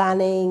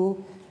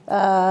 planning,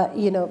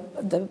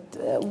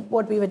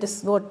 what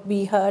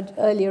we heard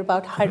earlier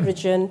about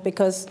hydrogen,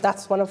 because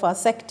that's one of our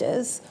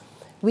sectors.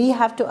 We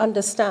have to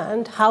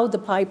understand how the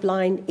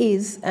pipeline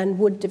is and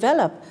would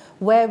develop,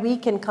 where we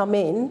can come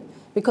in,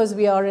 because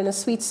we are in a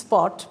sweet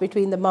spot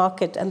between the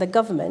market and the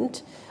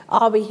government.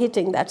 Are we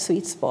hitting that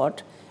sweet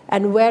spot?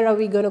 And where are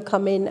we going to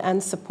come in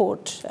and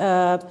support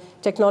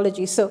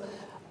technology? So,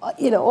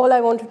 all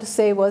I wanted to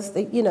say was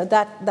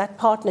that, that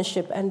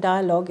partnership and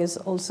dialogue is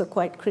also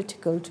quite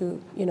critical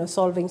to,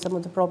 solving some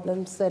of the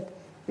problems that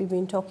we've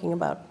been talking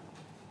about.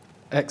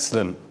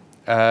 Excellent.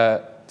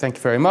 Thank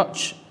you very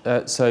much.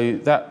 So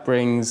that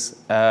brings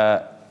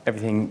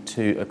everything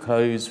to a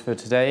close for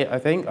today, I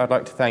think. I'd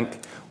like to thank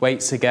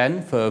Wates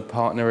again for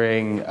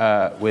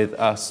partnering with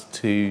us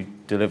to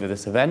deliver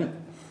this event.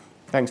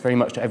 Thanks very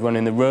much to everyone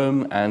in the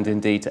room and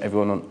indeed to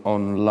everyone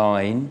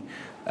online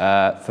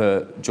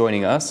for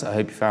joining us. I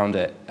hope you found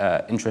it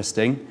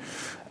interesting.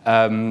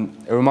 A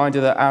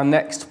reminder that our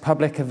next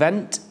public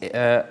event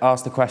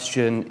asks the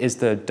question, is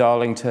the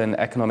Darlington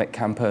Economic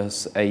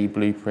Campus a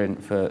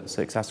blueprint for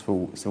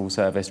successful civil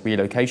service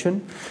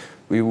relocation?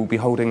 We will be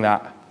holding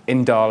that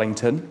in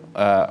Darlington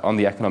on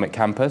the Economic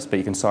Campus, but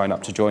you can sign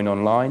up to join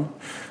online.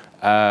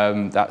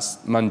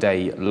 That's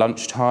Monday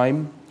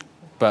lunchtime.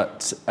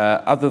 But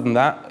other than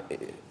that,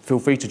 feel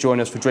free to join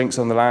us for drinks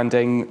on the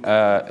landing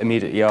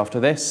immediately after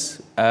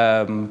this.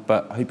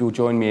 But I hope you'll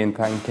join me in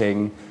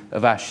thanking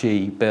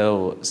Urvashi,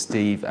 Bill,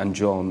 Steve and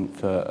John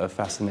for a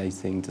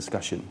fascinating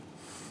discussion.